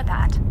ignore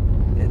that.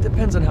 It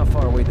depends on how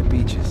far away the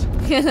beach is.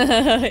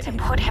 To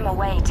put him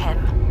away,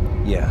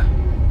 Tim. Yeah.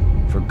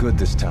 For good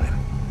this time.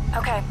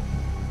 Okay.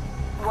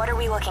 What are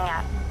we looking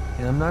at?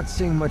 And I'm not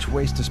seeing much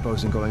waste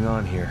disposing going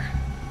on here.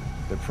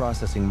 They're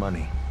processing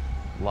money.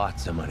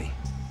 Lots of money.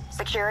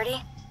 Security?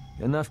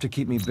 Enough to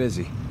keep me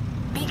busy.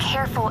 Be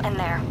careful in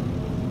there.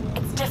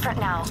 It's different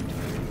now.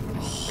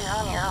 You're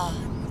on your own.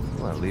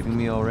 What, leaving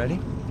me already?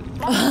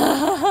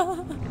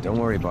 Don't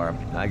worry, Barb.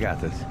 I got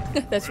this.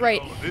 That's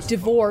right.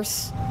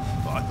 Divorce.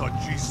 I thought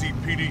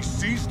GCPD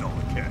seized all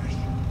the cash.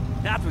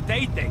 That's what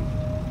they think.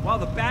 While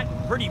the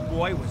Bat Pretty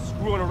Boy was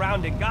screwing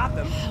around in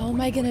Gotham. How am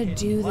I gonna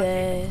do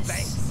this?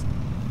 Thanks.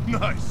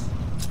 Nice.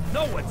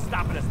 No one's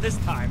stopping us this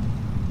time.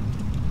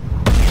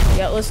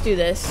 Yeah, let's do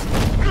this.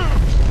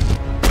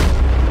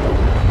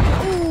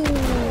 Ooh,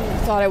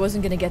 thought I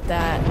wasn't gonna get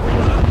that.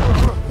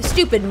 The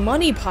stupid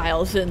money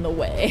pile's in the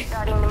way.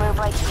 Starting to move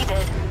like he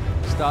did.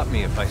 Stop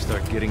me if I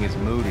start getting as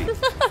moody.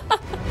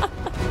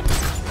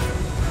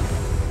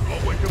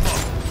 I'll wake him up.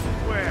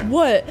 Where?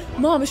 What?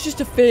 Mom, it's just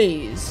a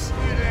phase.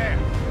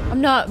 I'm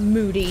not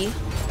moody.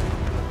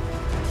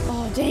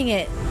 Oh, dang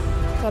it.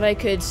 Thought I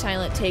could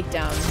silent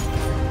takedown.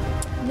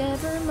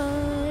 Never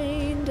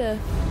mind.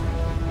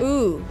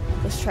 Ooh,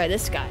 let's try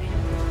this guy.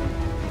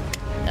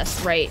 That's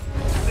right.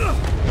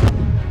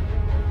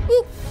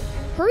 Ooh,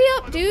 hurry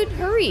up, dude,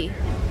 hurry.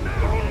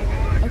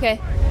 Okay,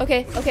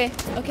 okay, okay,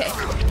 okay.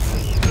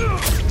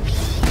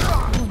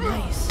 Oh,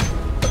 nice.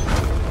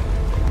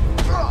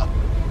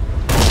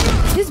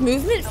 His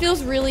movement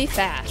feels really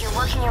fast. You're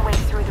working your way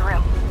through the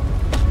room.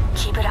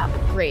 Keep it up.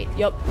 Great.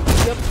 Yup.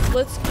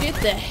 Let's get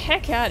the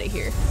heck out of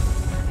here.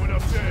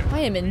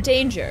 I am in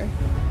danger.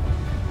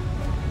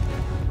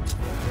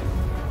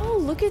 Oh,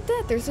 look at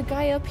that. There's a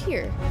guy up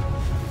here.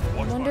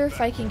 I wonder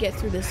if I can get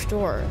through this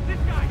door.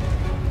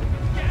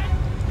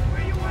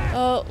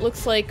 Oh,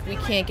 looks like we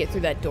can't get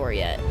through that door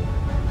yet.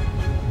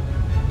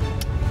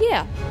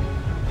 Yeah.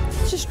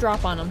 Let's just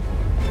drop on him.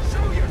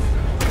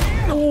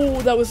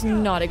 Oh, that was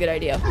not a good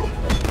idea.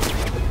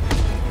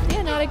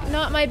 Yeah,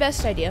 not my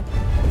best idea.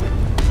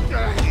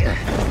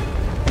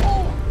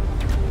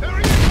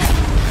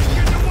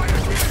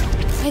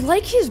 I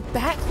like his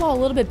back claw a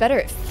little bit better.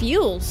 It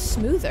feels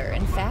smoother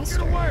and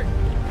faster.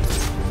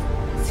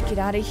 Let's get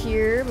out of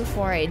here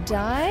before I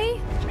die.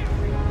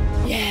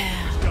 Yeah.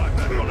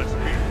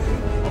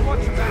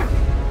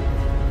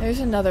 There's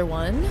another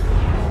one.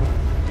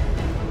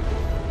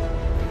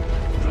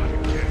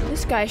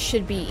 This guy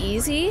should be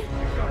easy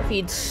if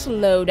he'd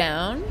slow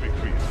down.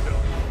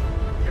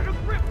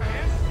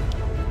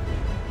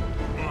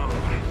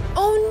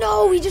 Oh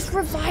no, he just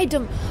revived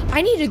him.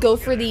 I need to go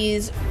for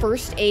these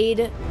first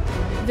aid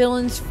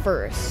villains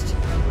first.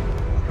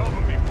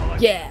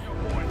 Yeah,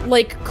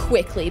 like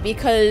quickly,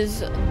 because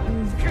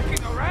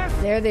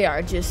there they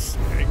are, just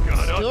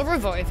still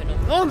reviving him.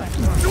 Oh my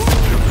god.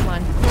 Come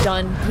on,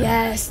 done.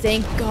 Yes,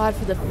 thank God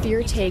for the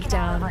fear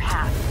takedown.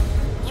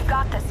 You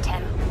got this,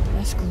 Tim.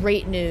 That's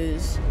great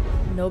news.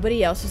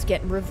 Nobody else is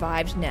getting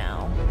revived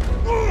now.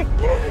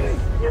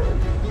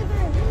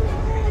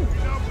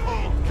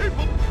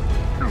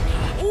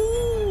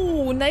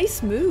 Ooh,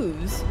 nice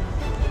moves.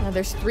 Now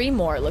there's 3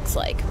 more, it looks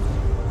like.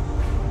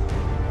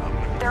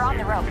 They're on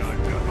the ropes.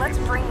 Let's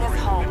bring this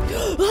home.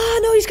 Ah,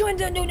 no, he's coming.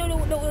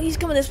 No, he's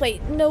coming this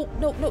way. No.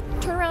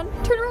 Turn around.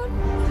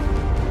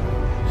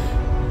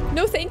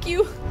 No, thank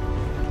you.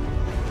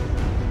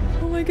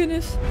 Oh my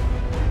goodness.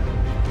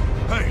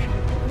 Hey,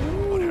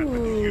 what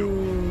happened to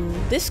you?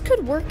 This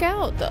could work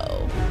out,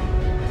 though.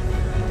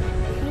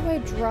 How do I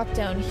drop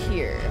down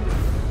here?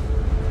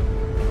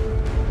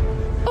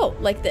 Oh,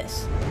 like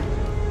this.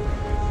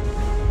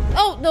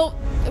 Oh, no,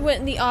 it went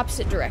in the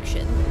opposite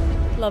direction.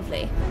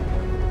 Lovely.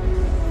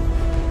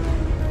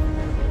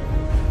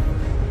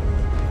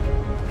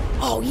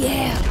 Oh,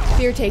 yeah.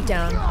 Fear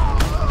takedown.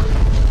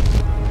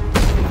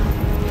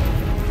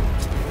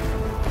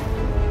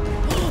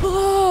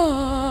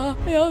 Oh,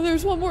 yeah,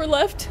 there's one more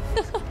left.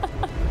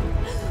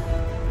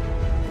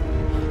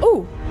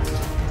 Oh,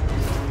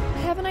 I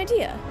have an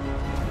idea.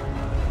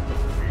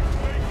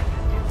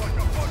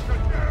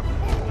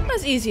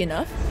 was easy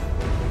enough.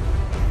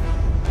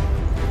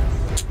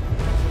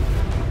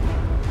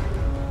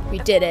 We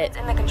did it.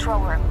 In the control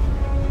room.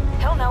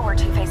 He'll know where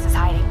Two-Face is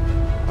hiding.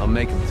 I'll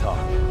make him talk.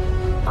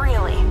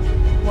 Really?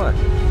 What?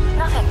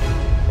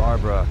 Nothing.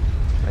 Barbara,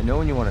 I know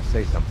when you want to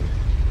say something.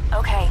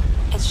 Okay,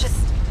 it's just...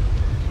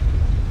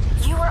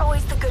 You were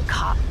always the good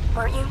cop,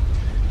 weren't you?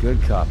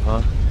 Good cop,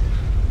 huh?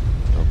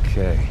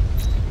 Okay.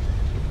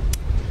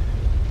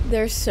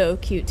 They're so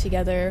cute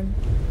together.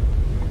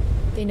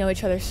 They know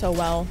each other so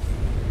well.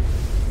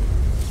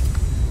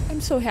 I'm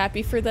so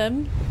happy for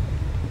them.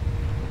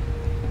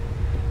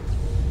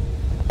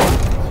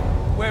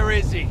 Where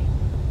is he?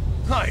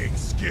 I ain't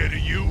scared of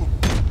you.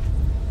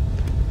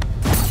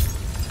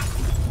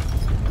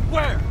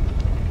 Where?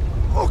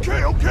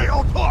 Okay,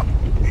 I'll talk.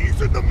 He's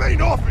in the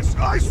main office,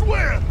 I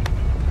swear.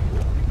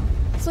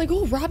 It's like,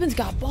 oh, Robin's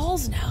got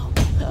balls now.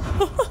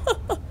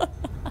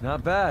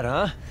 Not bad,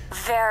 huh?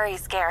 Very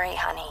scary,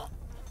 honey.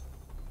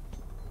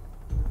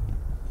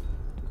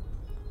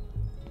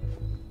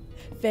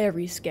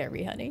 Very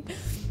scary, honey.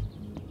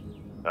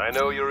 I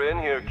know you're in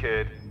here,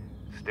 kid.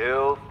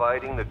 Still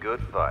fighting the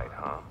good fight,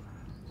 huh?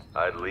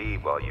 I'd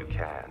leave while you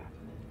can.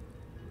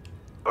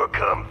 Or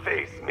come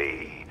face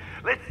me.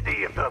 Let's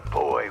see if the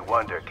boy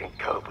wonder can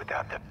cope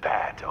without the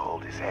bat to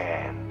hold his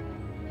hand.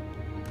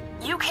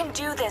 You can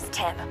do this,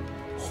 Tim.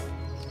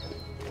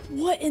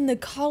 What in the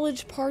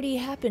college party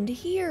happened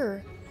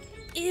here?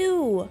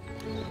 Ew.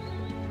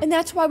 And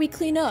that's why we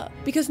clean up,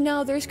 because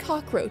now there's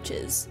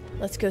cockroaches.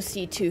 Let's go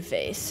see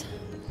Two-Face.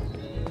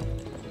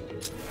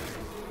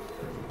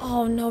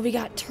 Oh no, we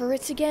got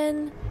turrets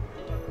again?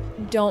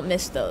 Don't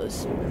miss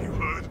those. You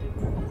heard?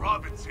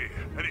 Robin's here,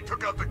 and he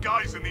took out the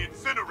guys in the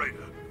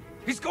incinerator.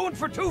 He's going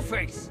for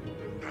Two-Face.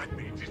 That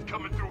means he's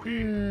coming through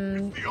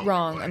here.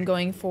 Wrong. I'm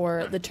going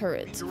for the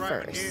turrets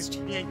first.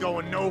 He ain't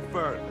going no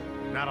further.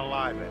 Not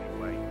alive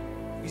anyway.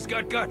 He's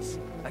got guts.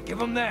 I give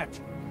him that.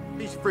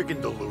 He's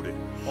freaking deluded.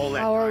 All that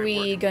How are time we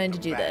working going to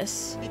with do the bat.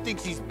 this? He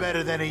thinks he's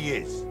better than he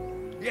is.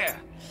 Yeah.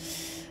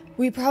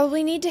 We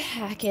probably need to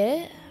hack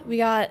it. We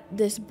got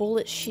this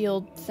bullet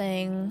shield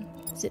thing,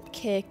 zip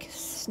kick,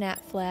 snap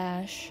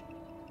flash,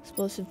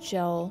 explosive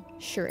gel,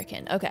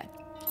 shuriken. Okay.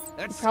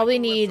 We probably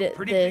need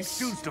this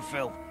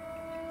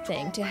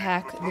thing to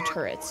hack the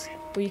turrets.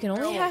 But you can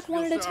only hack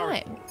one at a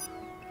time.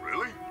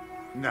 Really?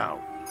 No.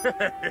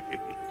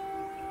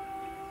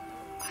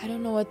 I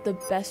don't know what the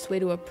best way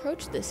to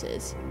approach this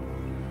is.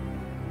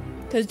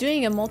 Because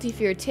doing a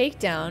multi-fear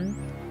takedown,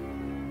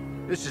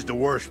 This is the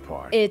worst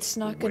part. it's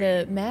not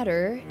gonna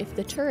matter if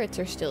the turrets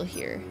are still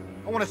here.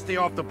 I want to stay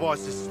off the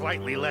boss's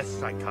slightly less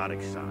psychotic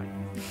side.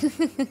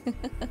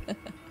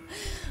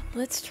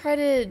 Let's try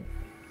to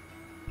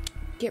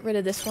get rid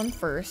of this one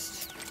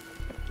first.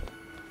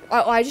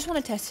 Oh, I just want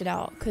to test it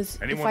out, because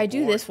if I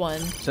do this one,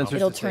 Sensors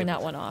it'll disabled, turn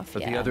that one off.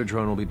 But Yeah. the other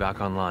drone will be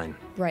back online.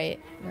 Right.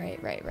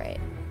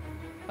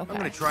 Okay. I'm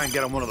gonna try and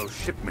get on one of those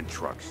shipment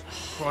trucks.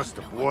 Cross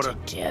the border.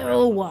 do?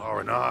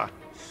 R&R.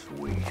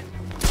 Sweet.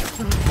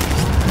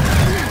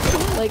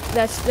 Like,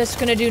 that's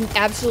gonna do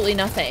absolutely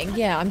nothing.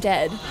 Yeah, I'm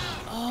dead.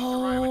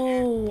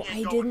 Oh,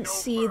 I didn't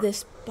see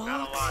this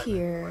box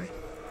here.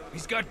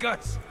 He's got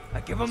guts.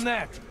 I give him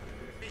that.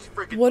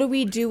 What do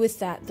we do with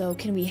that, though?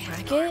 Can we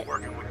hack it?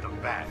 Working with the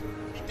bat.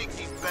 He thinks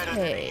he's better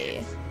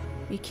Okay.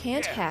 We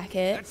can't hack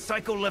it. That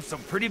psycho left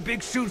some pretty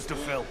big shoes to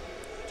fill.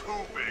 Too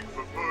big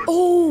for birds.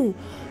 Oh,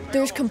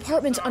 there's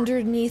compartments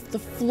underneath the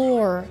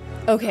floor.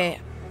 Okay.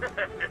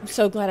 I'm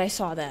so glad I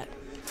saw that.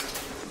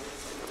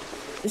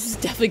 This is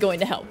definitely going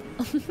to help.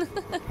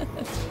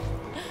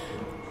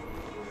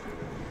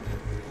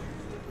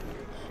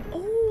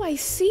 Oh, I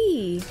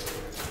see.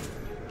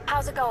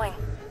 How's it going?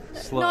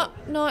 Slow.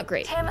 Not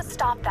great. Tim,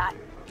 stop that.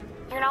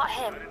 You're not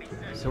him.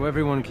 So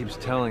everyone keeps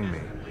telling me.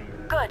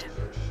 Good.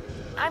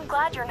 I'm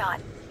glad you're not.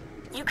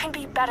 You can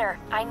be better.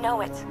 I know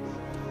it.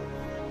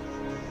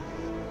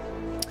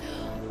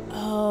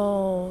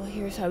 Oh,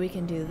 here's how we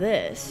can do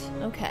this.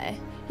 Okay.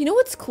 You know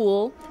what's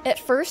cool? At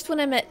first, when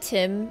I met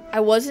Tim,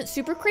 I wasn't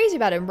super crazy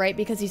about him, right?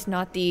 Because he's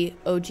not the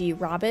OG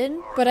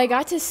Robin. But I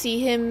got to see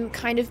him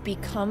kind of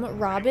become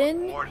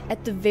Robin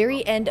at the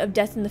very end of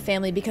Death in the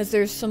Family, because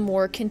there's some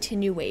more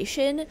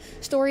continuation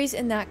stories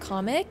in that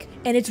comic.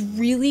 And it's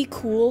really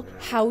cool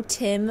how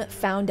Tim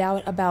found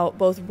out about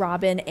both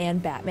Robin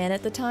and Batman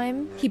at the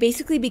time. He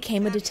basically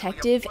became a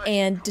detective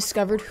and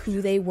discovered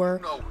who they were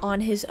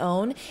on his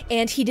own.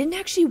 And he didn't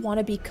actually want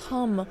to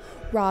become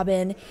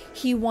Robin.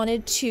 He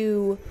wanted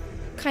to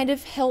kind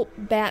of help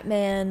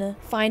Batman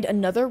find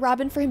another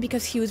Robin for him,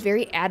 because he was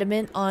very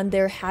adamant on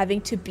there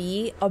having to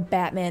be a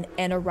Batman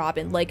and a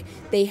Robin. Like,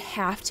 they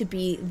have to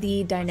be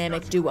the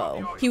dynamic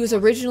duo. He was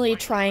originally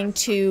trying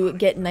to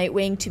get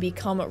Nightwing to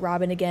become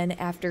Robin again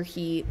after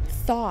he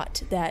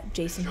thought that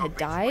Jason had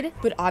died,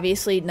 but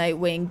obviously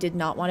Nightwing did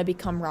not want to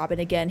become Robin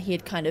again. He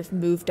had kind of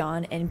moved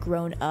on and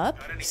grown up.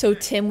 So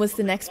Tim was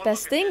the next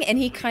best thing, and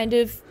he kind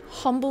of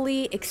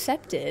humbly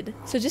accepted.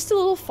 So just a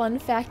little fun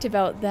fact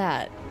about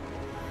that.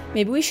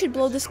 Maybe we should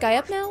blow this guy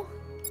up now?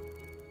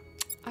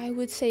 I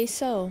would say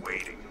so.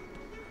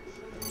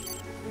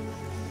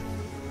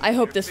 I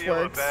hope this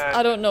works.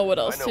 I don't know what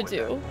else to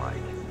do.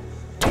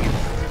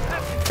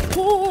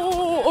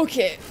 Oh,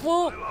 okay.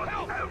 Well,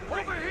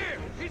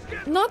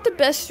 not the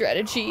best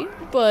strategy,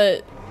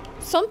 but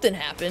something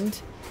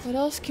happened. What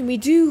else can we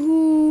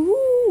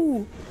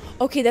do?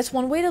 Okay, that's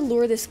one way to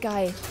lure this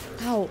guy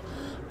out.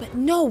 But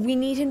no, we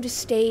need him to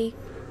stay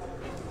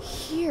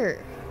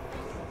here.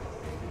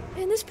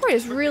 Man, this part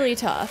is really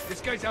tough.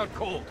 This guy's out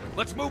cold.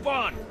 Let's move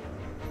on.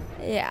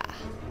 Yeah.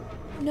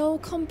 No,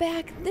 come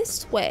back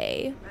this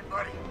way. Hey,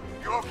 buddy,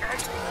 you okay?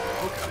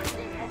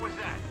 Okay. What was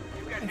that?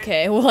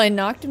 Okay, well, I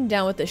knocked him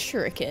down with a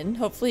shuriken.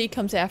 Hopefully he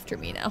comes after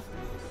me now.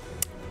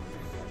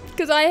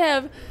 Because I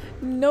have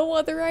no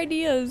other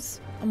ideas.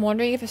 I'm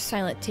wondering if a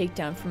silent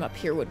takedown from up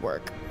here would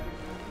work.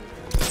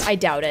 I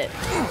doubt it.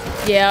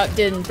 Yeah,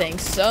 didn't think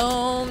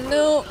so.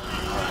 No.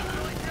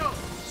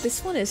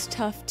 This one is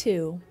tough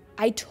too.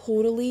 I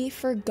totally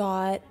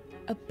forgot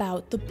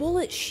about the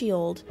bullet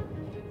shield.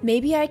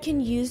 Maybe I can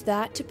use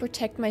that to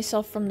protect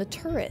myself from the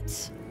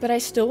turrets. But I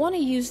still want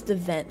to use the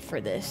vent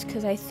for this,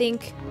 because I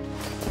think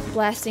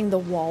blasting the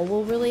wall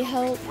will really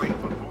help. Wait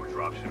before it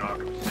drops in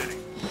Arkham City.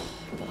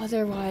 But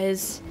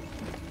otherwise,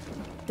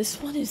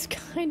 this one is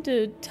kind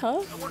of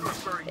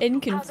tough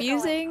and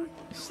confusing.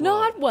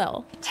 Not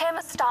well. Tim,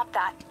 stop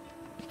that.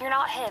 You're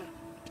not him.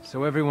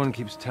 So everyone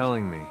keeps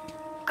telling me.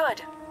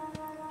 Good.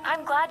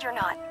 I'm glad you're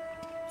not.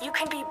 You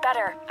can be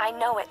better. I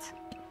know it.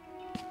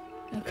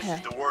 Okay. This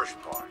is the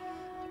worst part.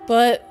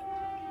 But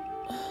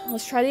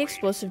let's try the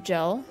explosive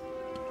gel.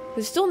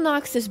 It still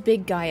knocks this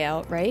big guy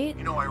out, right?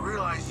 You know, I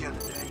realized the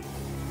other day,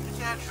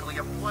 it's actually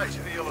a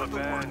pleasure. Feel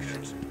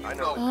abandoned. I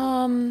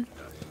know.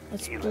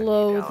 Let's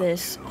blow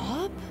this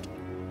up.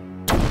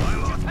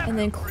 And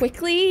then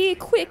quickly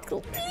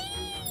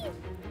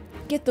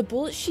get the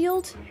bullet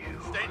shield.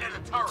 Stay near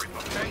the turret,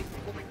 okay?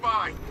 We'll be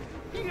fine.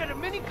 He had a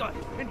minigun,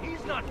 and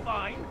he's not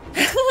fine.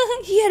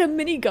 He had a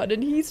minigun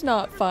and he's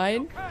not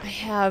fine. I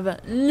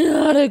have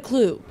not a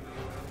clue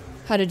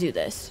how to do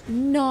this.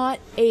 Not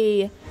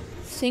a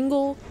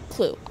single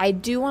clue. I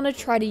do want to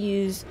try to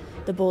use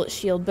the bullet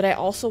shield, but I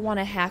also want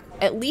to hack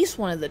at least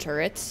one of the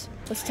turrets.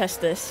 Let's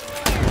test this.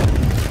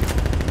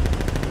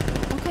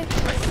 Okay.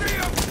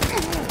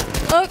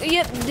 Oh,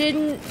 yep,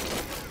 didn't.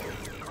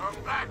 Come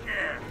back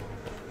here.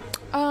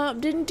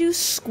 Didn't do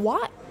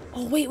squat.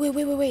 Oh,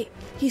 wait.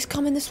 He's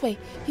coming this way.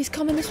 He's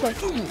coming this way.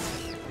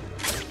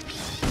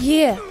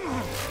 Yeah.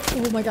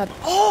 Oh my god.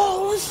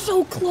 Oh, it was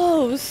so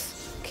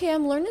close. Okay,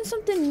 I'm learning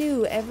something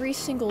new every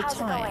single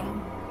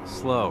time.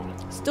 Slow.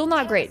 Still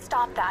not great.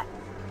 Stop that.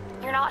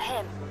 You're not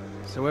him.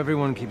 So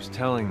everyone keeps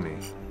telling me.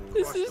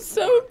 This is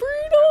so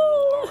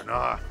brutal.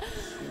 Nah,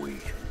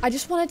 sweet. I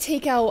just want to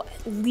take out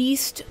at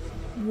least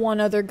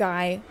one other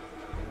guy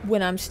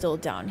when I'm still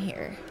down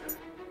here.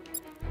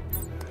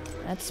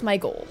 That's my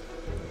goal.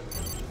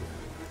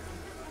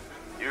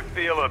 You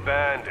feel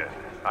abandoned.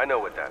 I know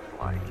what that's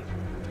like.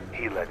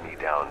 He let me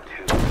down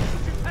too.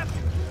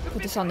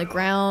 Put this on the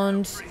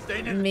ground.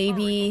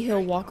 Maybe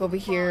he'll walk over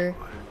here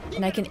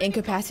and I can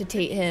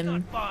incapacitate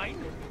him.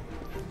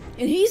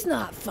 And he's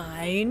not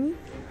fine.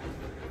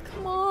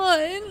 Come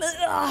on.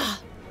 Ugh.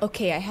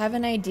 Okay, I have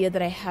an idea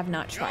that I have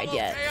not tried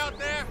yet.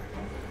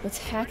 Let's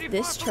hack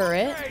this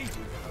turret.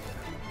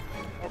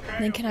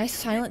 And then can I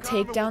silent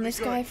take down this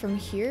guy from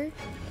here?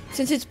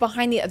 Since it's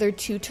behind the other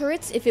two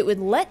turrets, if it would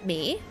let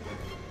me.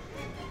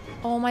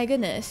 Oh my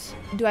goodness.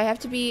 Do I have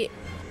to be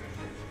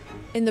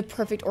in the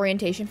perfect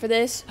orientation for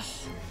this?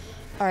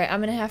 Alright, I'm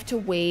gonna have to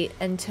wait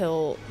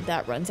until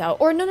that runs out.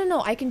 Or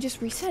no, I can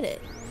just reset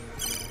it.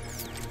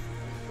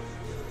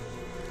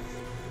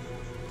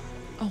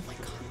 Oh my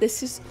god,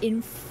 this is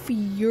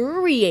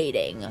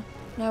infuriating.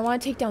 Now I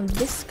want to take down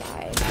this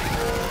guy.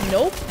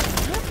 Nope,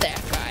 not that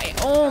guy.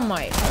 Oh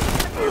my.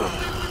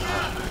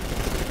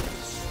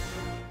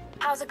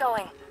 How's it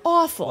going?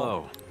 Awful.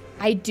 Whoa.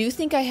 I do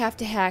think I have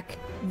to hack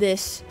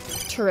this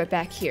turret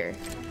back here.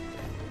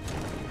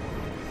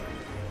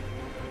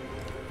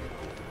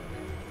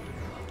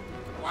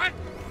 What?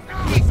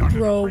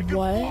 Bro,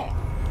 what?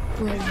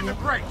 Bro,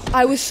 what?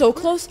 I was so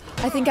close.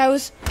 I think I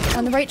was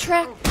on the right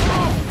track.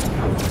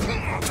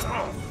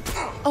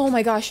 Oh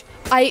my gosh.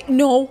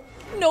 No.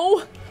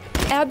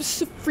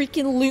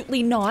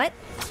 Abso-freaking-lutely not.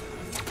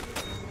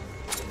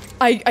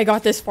 I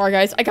got this far,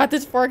 guys. This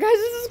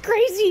is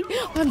crazy.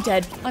 I'm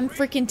dead. I'm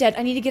freaking dead.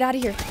 I need to get out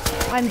of here.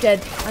 I'm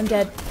dead.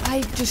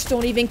 I just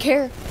don't even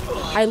care.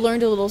 I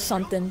learned a little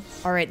something.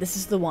 All right, this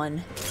is the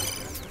one.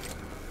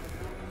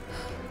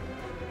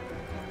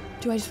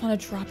 Do I just want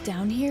to drop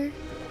down here?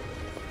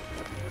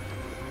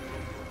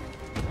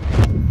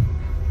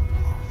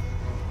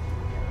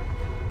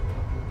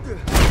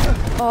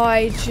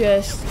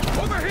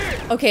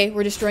 Okay,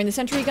 we're destroying the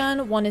sentry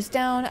gun. One is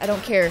down. I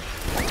don't care.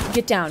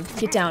 Get down.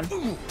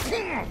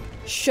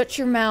 Shut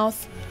your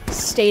mouth.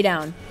 Stay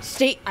down.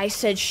 I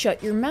said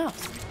shut your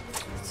mouth.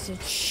 I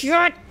said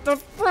shut the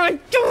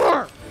front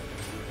door.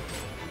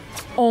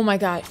 Oh my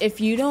god.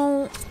 If you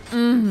don't...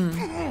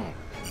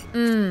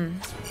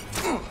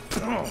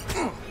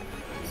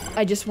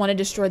 I just want to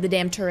destroy the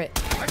damn turret.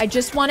 I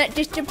just want it...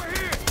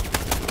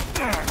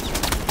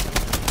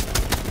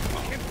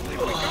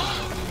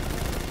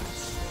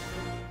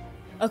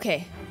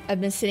 Okay,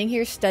 I've been sitting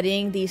here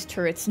studying these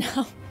turrets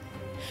now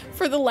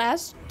for the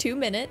last 2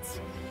 minutes,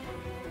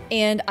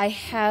 and I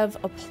have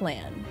a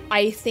plan.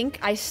 I think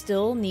I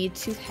still need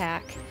to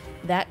hack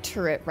that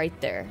turret right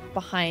there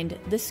behind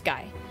this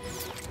guy.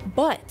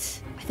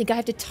 But I think I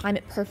have to time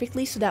it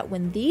perfectly so that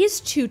when these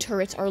 2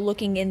 turrets are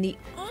looking in the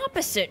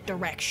opposite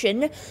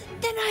direction, then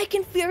I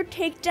can fear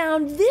take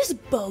down this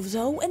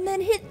bozo and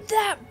then hit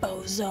that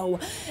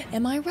bozo.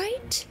 Am I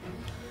right?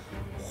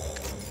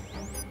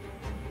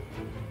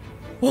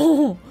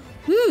 Oh,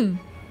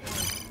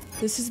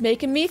 This is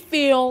making me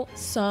feel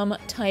some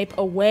type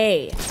of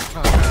way.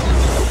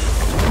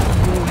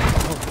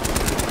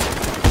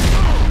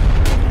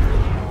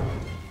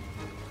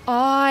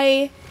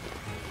 I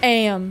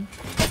am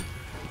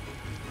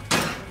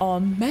a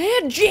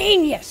mad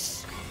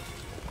genius.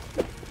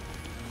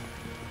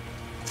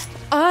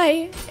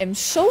 I am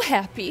so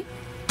happy.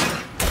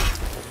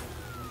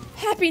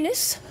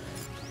 Happiness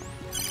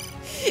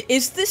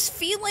is this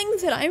feeling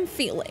that I'm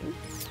feeling.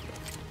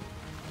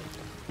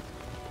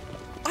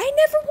 I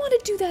never want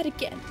to do that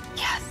again.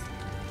 Yes,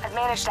 I've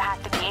managed to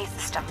hack the PA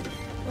system.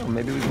 Well,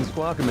 maybe we can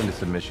squawk him into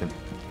submission.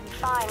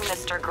 Fine,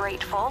 Mr.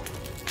 Grateful.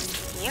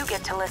 You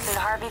get to listen to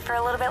Harvey for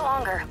a little bit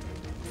longer.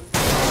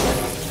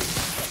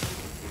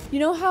 You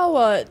know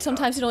how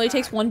sometimes it only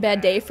takes one bad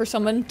day for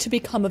someone to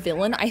become a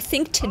villain? I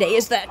think today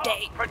is that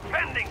day.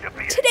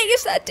 Today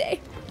is that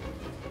day.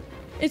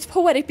 It's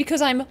poetic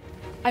because I'm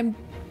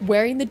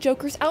wearing the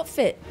Joker's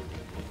outfit.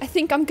 I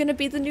think I'm gonna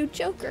be the new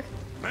Joker.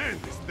 Man,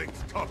 this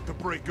thing's tough to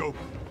break open.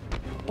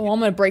 Oh, I'm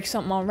gonna break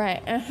something all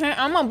right.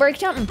 I'm gonna break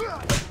something.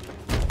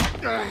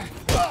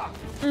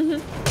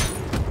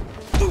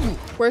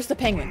 Where's the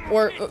penguin?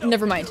 Or,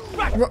 never mind.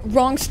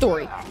 Wrong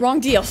story.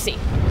 Wrong DLC.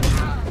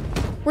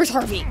 Where's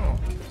Harvey?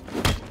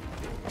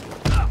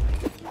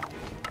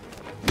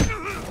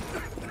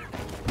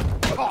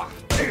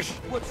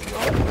 What's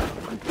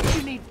wrong?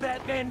 You need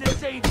Batman to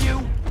save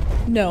you?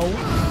 No.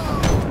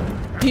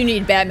 You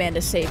need Batman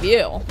to save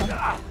you.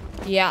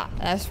 Yeah,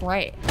 that's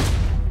right.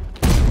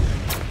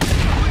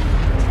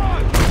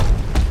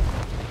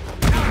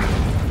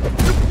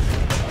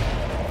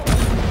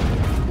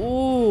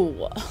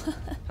 Ooh.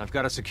 I've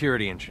got a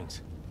security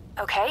entrance.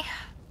 Okay.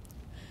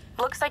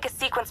 Looks like a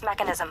sequence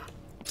mechanism.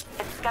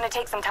 It's gonna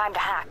take some time to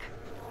hack.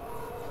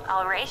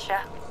 I'll race ya.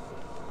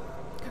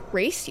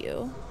 Race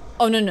you?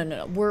 Oh,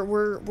 no.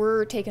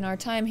 We're taking our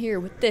time here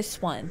with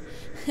this one.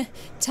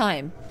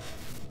 Time.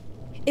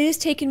 It has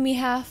taken me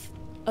half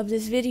of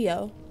this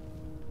video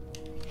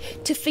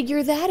to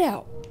figure that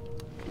out.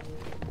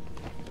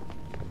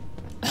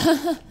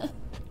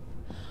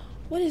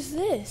 What is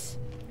this?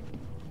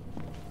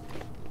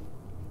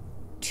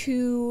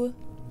 Two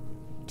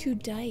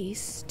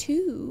dice.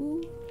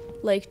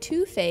 Like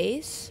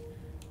Two-Face.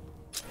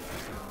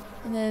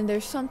 And then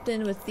there's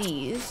something with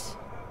these.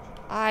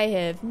 I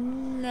have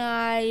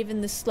not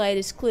even the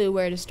slightest clue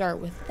where to start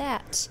with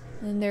that.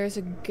 And there's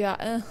a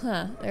guy,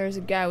 there's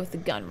a guy with a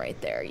gun right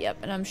there, yep.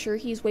 And I'm sure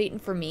he's waiting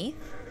for me.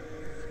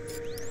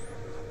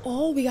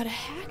 Oh, we gotta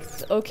hack,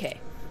 okay.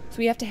 So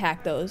we have to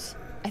hack those.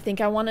 I think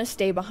I wanna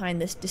stay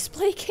behind this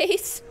display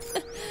case.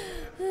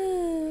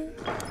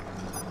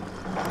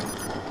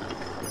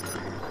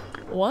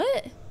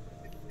 What?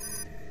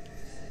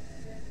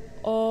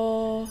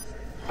 Oh.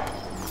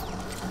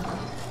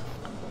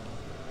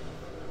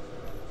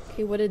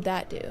 Okay, what did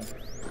that do?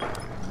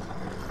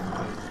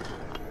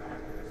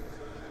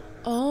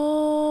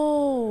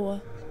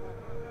 Oh.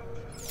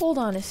 Hold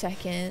on a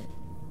second.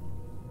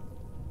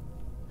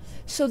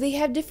 So they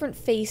have different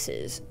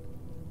faces.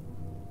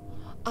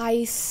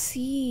 I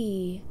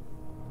see.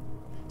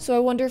 So I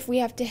wonder if we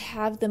have to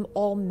have them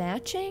all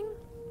matching?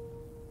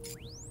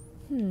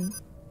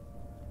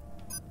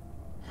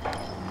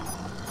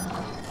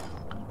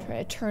 Try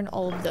to turn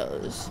all of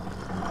those.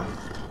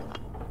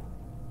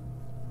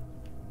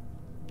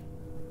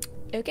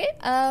 Okay,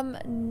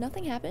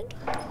 nothing happened.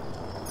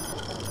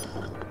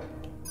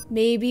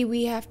 Maybe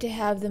we have to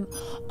have them,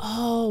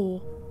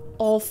 oh,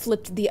 all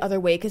flipped the other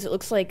way, because it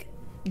looks like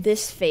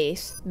this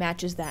face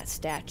matches that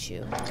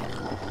statue. Okay.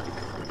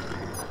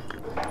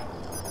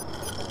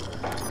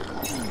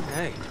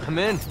 Hey, I'm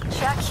in.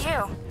 Check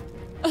you.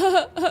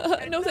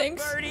 No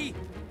thanks. Birdie.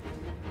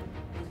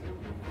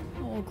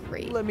 Oh,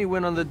 great. Let me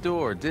win on the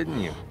door, didn't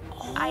you?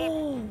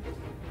 Oh.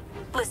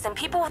 Listen,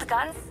 people with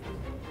guns,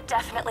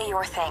 definitely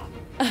your thing.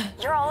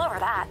 You're all over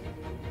that.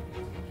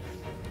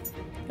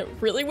 I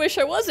really wish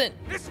I wasn't.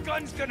 This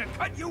gun's gonna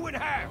cut you in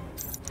half.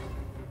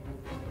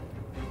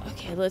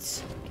 Okay,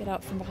 let's get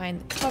out from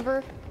behind the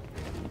cover.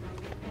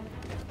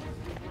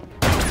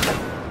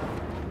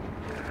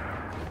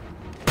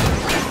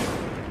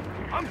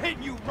 I'm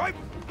hitting you right.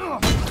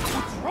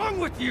 What's wrong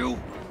with you?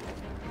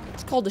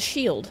 It's called a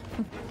shield.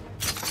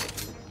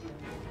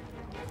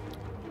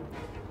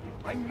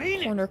 I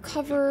mean it. Corner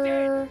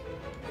cover.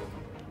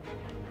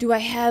 Do I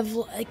have...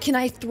 Can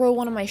I throw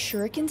one of my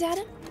shurikens at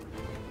him?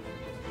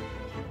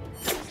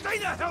 Stay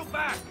the hell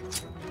back.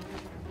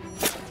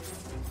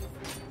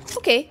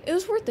 Okay, it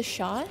was worth a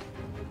shot.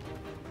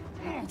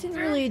 It didn't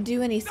really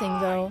do anything,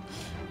 though.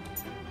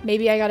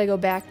 Maybe I gotta go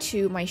back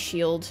to my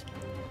shield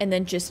and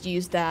then just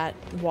use that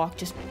walk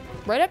just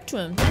right up to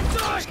him.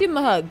 Just give him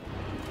a hug.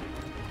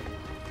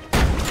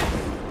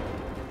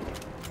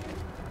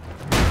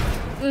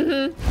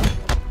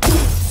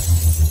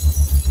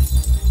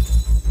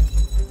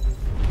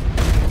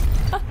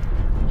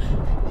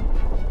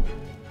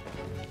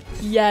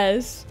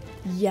 Yes.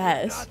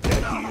 Yes.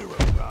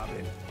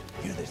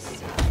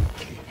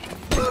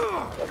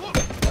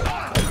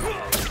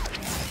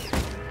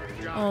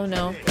 Oh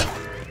no.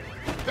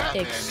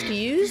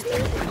 Excuse me?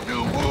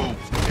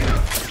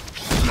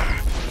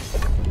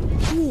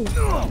 Ooh.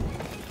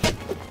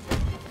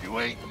 You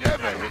ain't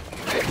never hit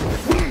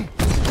me.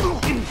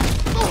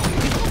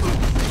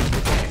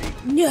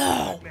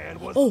 No!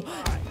 Oh!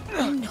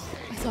 Oh no.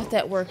 I thought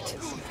that worked.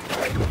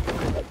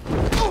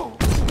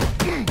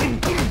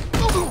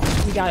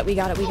 We got it, we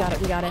got it, we got it,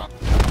 we got it.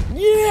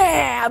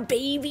 Yeah,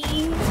 baby!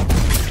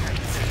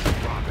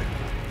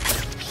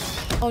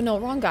 Oh no,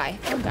 wrong guy.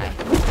 Wrong guy.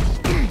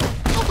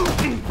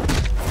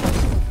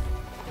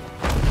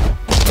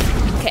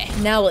 Okay,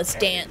 now let's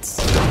dance.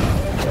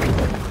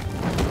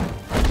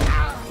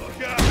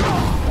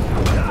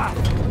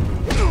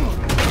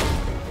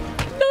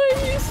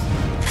 Nice!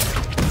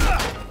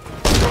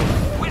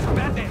 Where's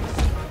Batman?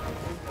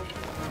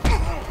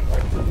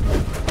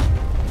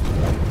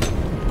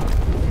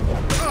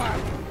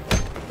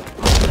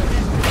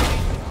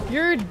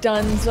 You're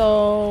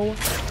donezo.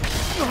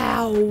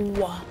 Ow.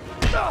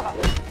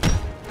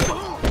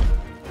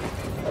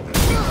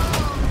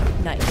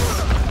 Nice.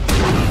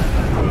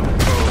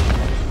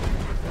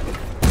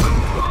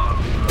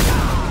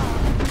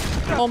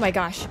 Oh my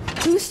gosh.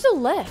 Who's still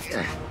left?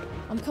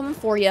 I'm coming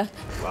for you.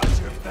 Watch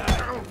your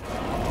back.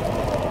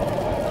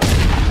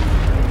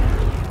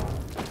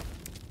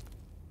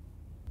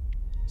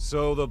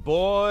 So the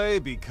boy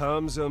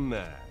becomes a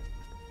man.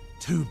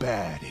 Too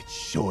bad it's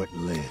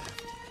short-lived.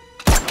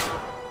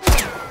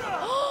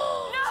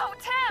 No,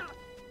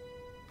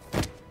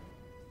 Tim!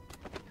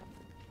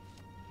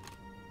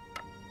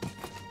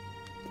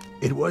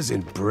 It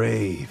wasn't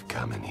brave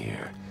coming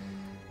here.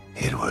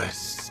 It was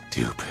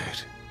stupid.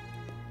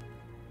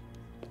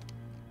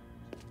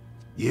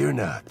 You're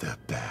not the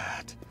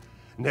Bat.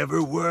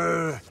 Never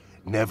were,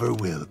 never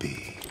will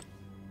be.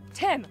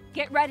 Tim,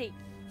 get ready.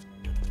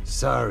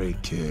 Sorry,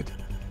 kid.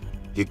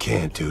 You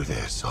can't do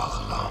this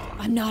all alone.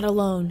 I'm not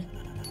alone.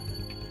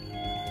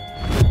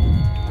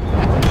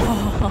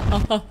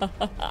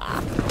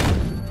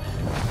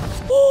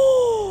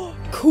 Oh,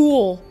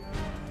 cool.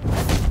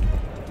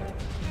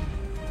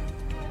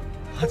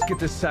 Let's get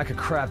this sack of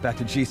crap back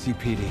to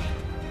GCPD.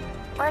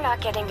 We're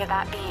not getting to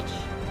that beach,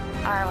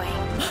 are we?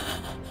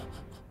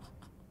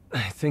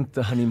 I think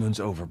the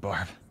honeymoon's over,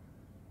 Barb.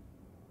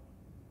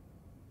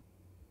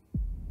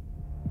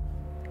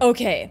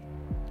 Okay.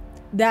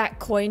 That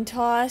coin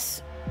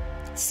toss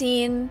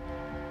scene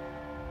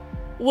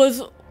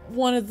was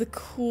one of the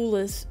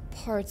coolest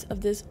parts of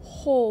this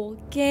whole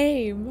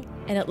game.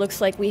 And it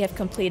looks like we have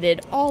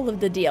completed all of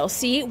the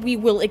DLC. We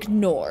will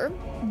ignore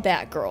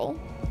Batgirl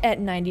at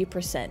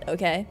 90%,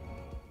 okay?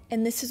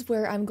 And this is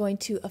where I'm going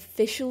to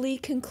officially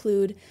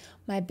conclude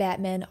my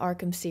Batman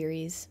Arkham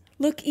series.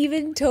 Look,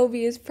 even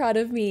Toby is proud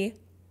of me.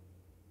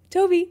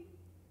 Toby!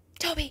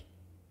 Toby!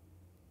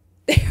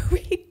 There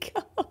we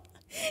go.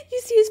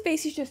 You see his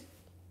face, he's just...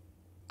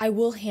 I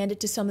will hand it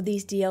to some of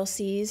these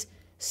DLCs.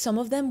 Some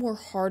of them were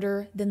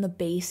harder than the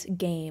base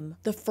game.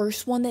 The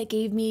first one that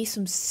gave me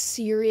some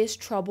serious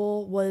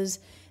trouble was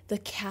the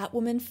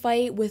Catwoman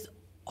fight with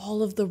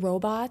all of the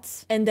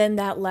robots. And then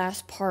that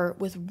last part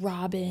with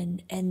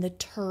Robin and the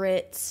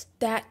turrets.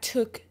 That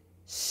took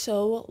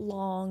so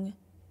long.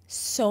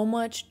 So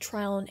much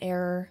trial and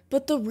error.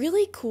 But the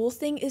really cool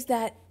thing is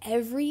that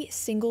every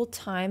single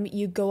time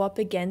you go up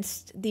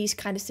against these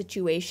kind of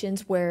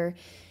situations where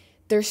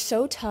they're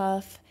so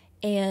tough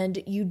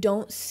and you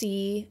don't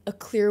see a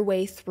clear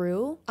way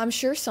through, I'm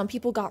sure some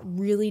people got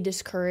really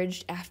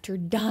discouraged after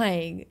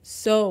dying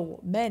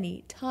so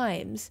many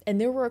times. And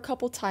there were a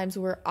couple times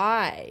where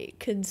I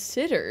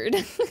considered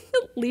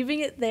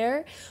leaving it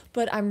there,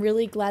 but I'm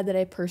really glad that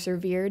I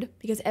persevered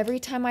because every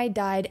time I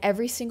died,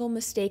 every single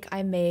mistake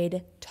I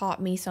made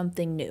taught me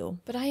something new.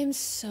 But I am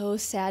so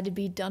sad to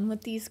be done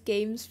with these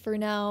games for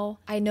now.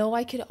 I know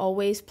I could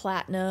always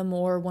platinum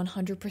or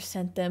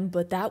 100% them,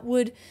 but that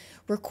would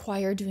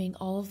require doing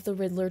all of the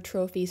Riddler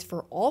trophies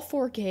for all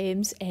 4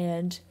 games,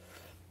 and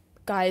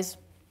guys,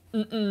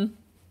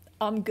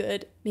 I'm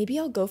good. Maybe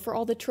I'll go for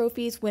all the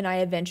trophies when I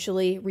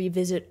eventually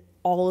revisit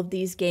all of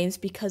these games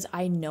because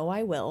I know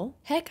I will.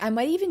 Heck, I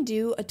might even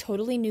do a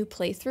totally new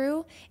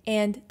playthrough,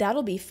 and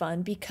that'll be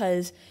fun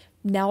because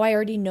now I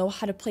already know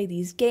how to play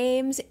these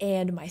games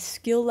and my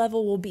skill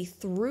level will be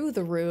through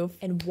the roof.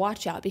 And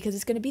watch out because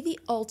it's going to be the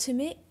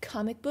ultimate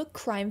comic book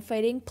crime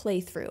fighting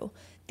playthrough.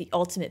 The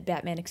ultimate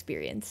Batman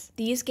experience.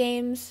 These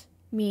games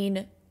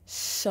mean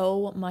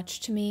so much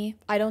to me.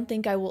 I don't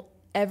think I will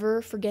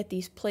ever forget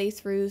these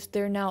playthroughs.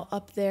 They're now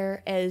up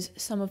there as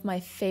some of my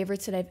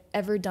favorites that I've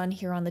ever done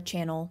here on the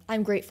channel.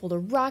 I'm grateful to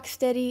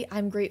Rocksteady.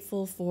 I'm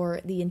grateful for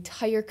the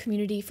entire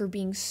community for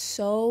being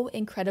so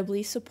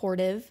incredibly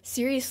supportive.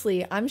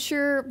 Seriously, I'm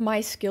sure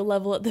my skill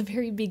level at the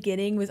very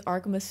beginning with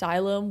Arkham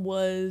Asylum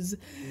was...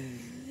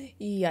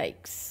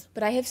 yikes.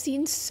 But I have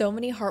seen so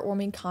many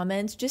heartwarming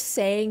comments just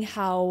saying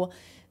how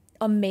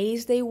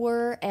amazed they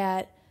were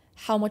at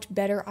how much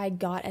better I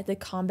got at the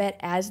combat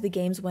as the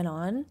games went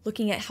on.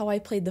 Looking at how I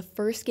played the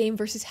first game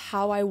versus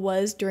how I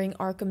was during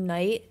Arkham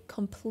Knight,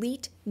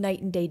 complete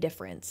night and day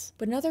difference.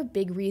 But another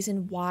big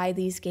reason why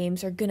these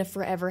games are gonna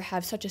forever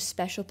have such a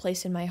special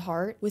place in my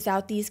heart,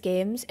 without these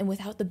games and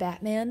without the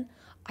Batman,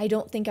 I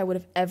don't think I would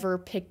have ever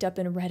picked up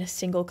and read a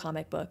single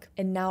comic book.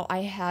 And now I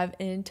have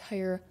an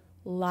entire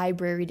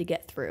library to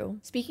get through.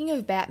 Speaking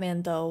of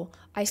Batman though,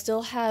 I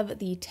still have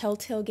the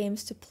Telltale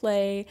games to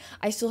play,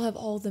 I still have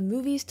all the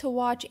movies to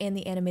watch and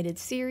the animated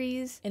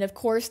series, and of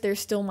course there's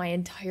still my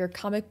entire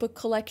comic book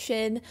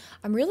collection.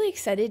 I'm really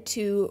excited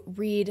to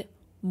read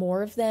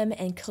more of them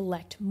and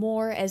collect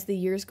more as the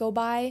years go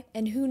by,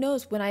 and who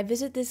knows, when I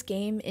visit this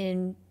game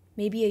in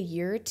maybe a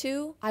year or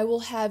two, I will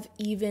have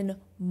even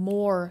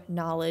more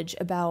knowledge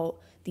about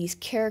these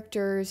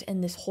characters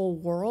and this whole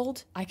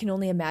world. I can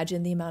only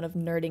imagine the amount of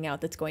nerding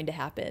out that's going to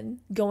happen.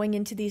 Going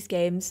into these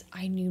games,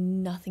 I knew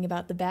nothing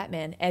about the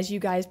Batman, as you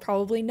guys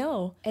probably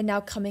know. And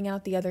now coming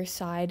out the other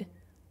side,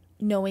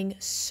 knowing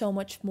so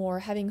much more,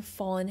 having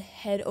fallen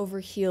head over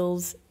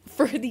heels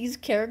for these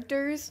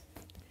characters,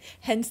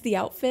 hence the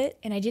outfit.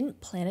 And I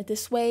didn't plan it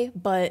this way,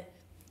 but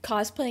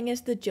cosplaying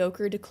as the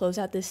Joker to close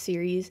out this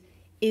series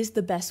is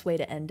the best way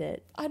to end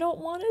it. I don't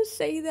want to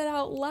say that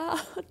out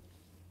loud.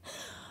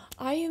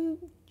 I am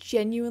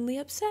genuinely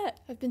upset.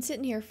 I've been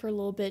sitting here for a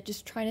little bit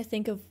just trying to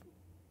think of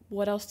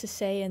what else to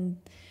say, and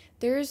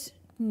there's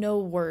no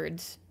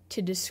words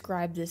to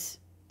describe this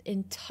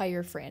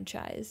entire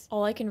franchise.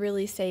 All I can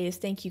really say is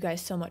thank you guys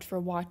so much for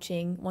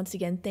watching. Once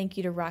again, thank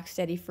you to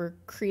Rocksteady for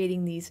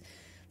creating these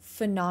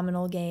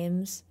phenomenal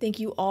games. Thank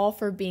you all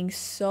for being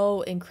so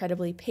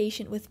incredibly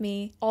patient with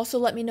me. Also,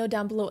 let me know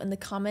down below in the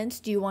comments,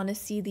 do you want to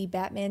see the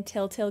Batman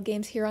Telltale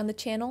games here on the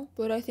channel?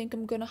 But I think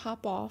I'm gonna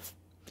hop off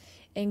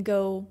and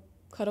go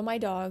cuddle my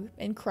dog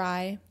and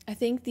cry. I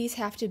think these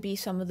have to be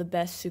some of the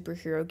best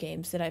superhero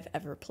games that I've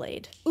ever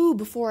played. Ooh,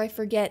 before I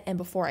forget and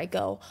before I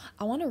go,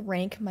 I want to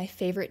rank my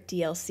favorite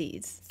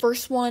DLCs.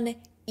 First one,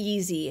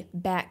 easy,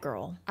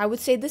 Batgirl. I would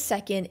say the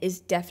second is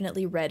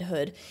definitely Red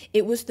Hood.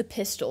 It was the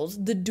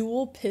pistols. The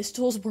dual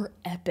pistols were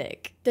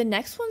epic. The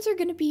next ones are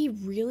going to be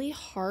really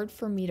hard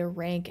for me to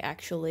rank,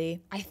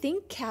 actually. I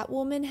think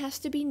Catwoman has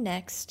to be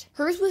next.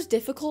 Hers was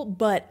difficult,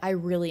 but I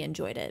really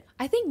enjoyed it.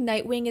 I think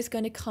Nightwing is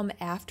going to come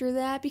after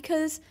that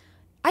because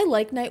I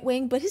like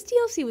Nightwing, but his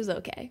DLC was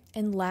okay.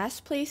 And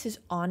last place is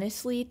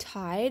honestly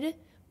tied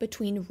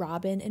between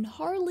Robin and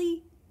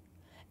Harley.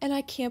 And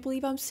I can't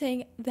believe I'm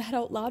saying that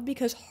out loud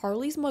because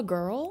Harley's my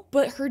girl,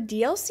 but her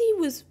DLC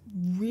was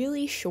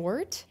really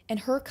short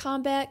and her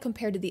combat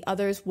compared to the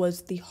others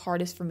was the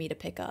hardest for me to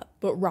pick up.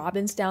 But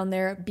Robin's down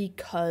there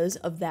because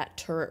of that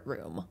turret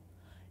room.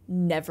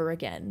 Never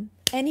again.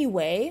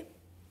 Anyway,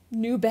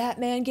 new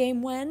Batman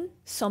game when?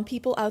 Some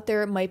people out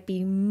there might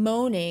be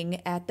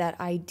moaning at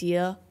that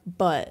idea,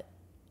 but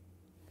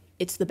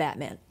it's the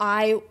Batman.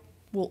 I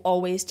will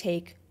always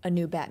take a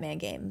new Batman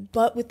game.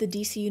 But with the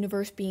DC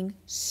universe being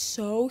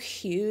so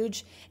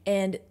huge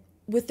and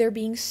with there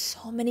being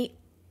so many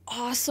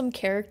awesome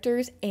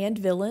characters and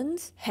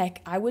villains,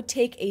 heck, I would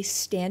take a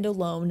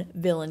standalone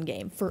villain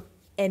game for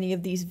any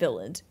of these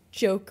villains.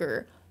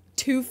 Joker,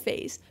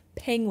 Two-Face,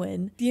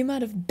 Penguin, the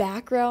amount of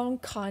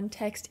background,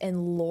 context,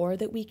 and lore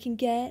that we can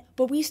get.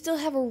 But we still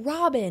have a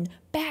Robin,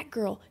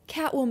 Batgirl,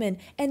 Catwoman,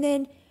 and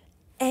then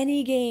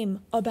any game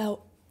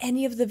about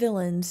any of the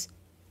villains.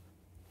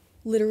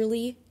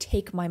 Literally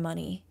take my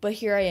money. But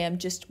here I am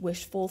just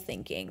wishful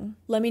thinking.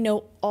 Let me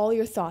know all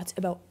your thoughts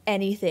about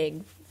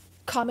anything.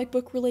 Comic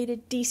book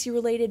related, DC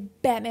related,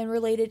 Batman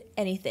related,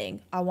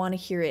 anything. I want to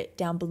hear it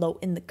down below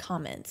in the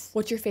comments.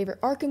 What's your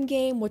favorite Arkham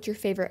game? What's your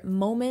favorite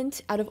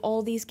moment out of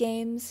all these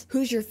games?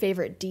 Who's your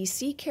favorite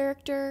DC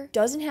character?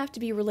 Doesn't have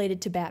to be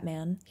related to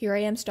Batman. Here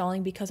I am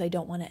stalling because I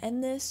don't want to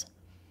end this,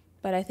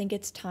 but I think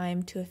it's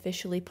time to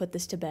officially put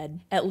this to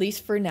bed. At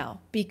least for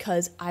now,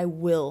 because I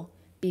will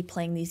be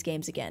playing these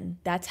games again.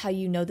 That's how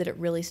you know that it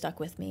really stuck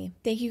with me.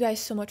 Thank you guys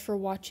so much for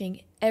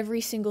watching every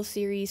single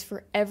series,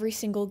 for every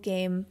single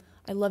game.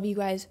 I love you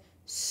guys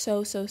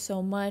so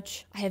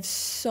much. I have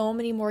so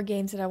many more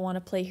games that I want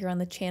to play here on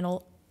the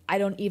channel. I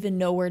don't even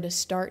know where to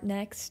start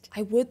next.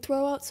 I would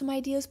throw out some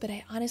ideas, but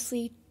I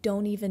honestly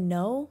don't even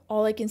know.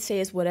 All I can say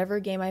is whatever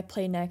game I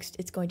play next,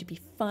 it's going to be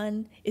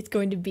fun, it's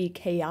going to be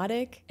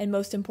chaotic, and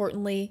most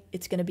importantly,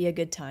 it's going to be a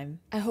good time.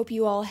 I hope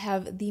you all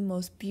have the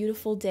most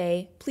beautiful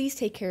day. Please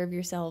take care of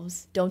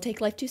yourselves. Don't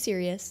take life too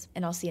serious,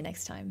 and I'll see you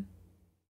next time.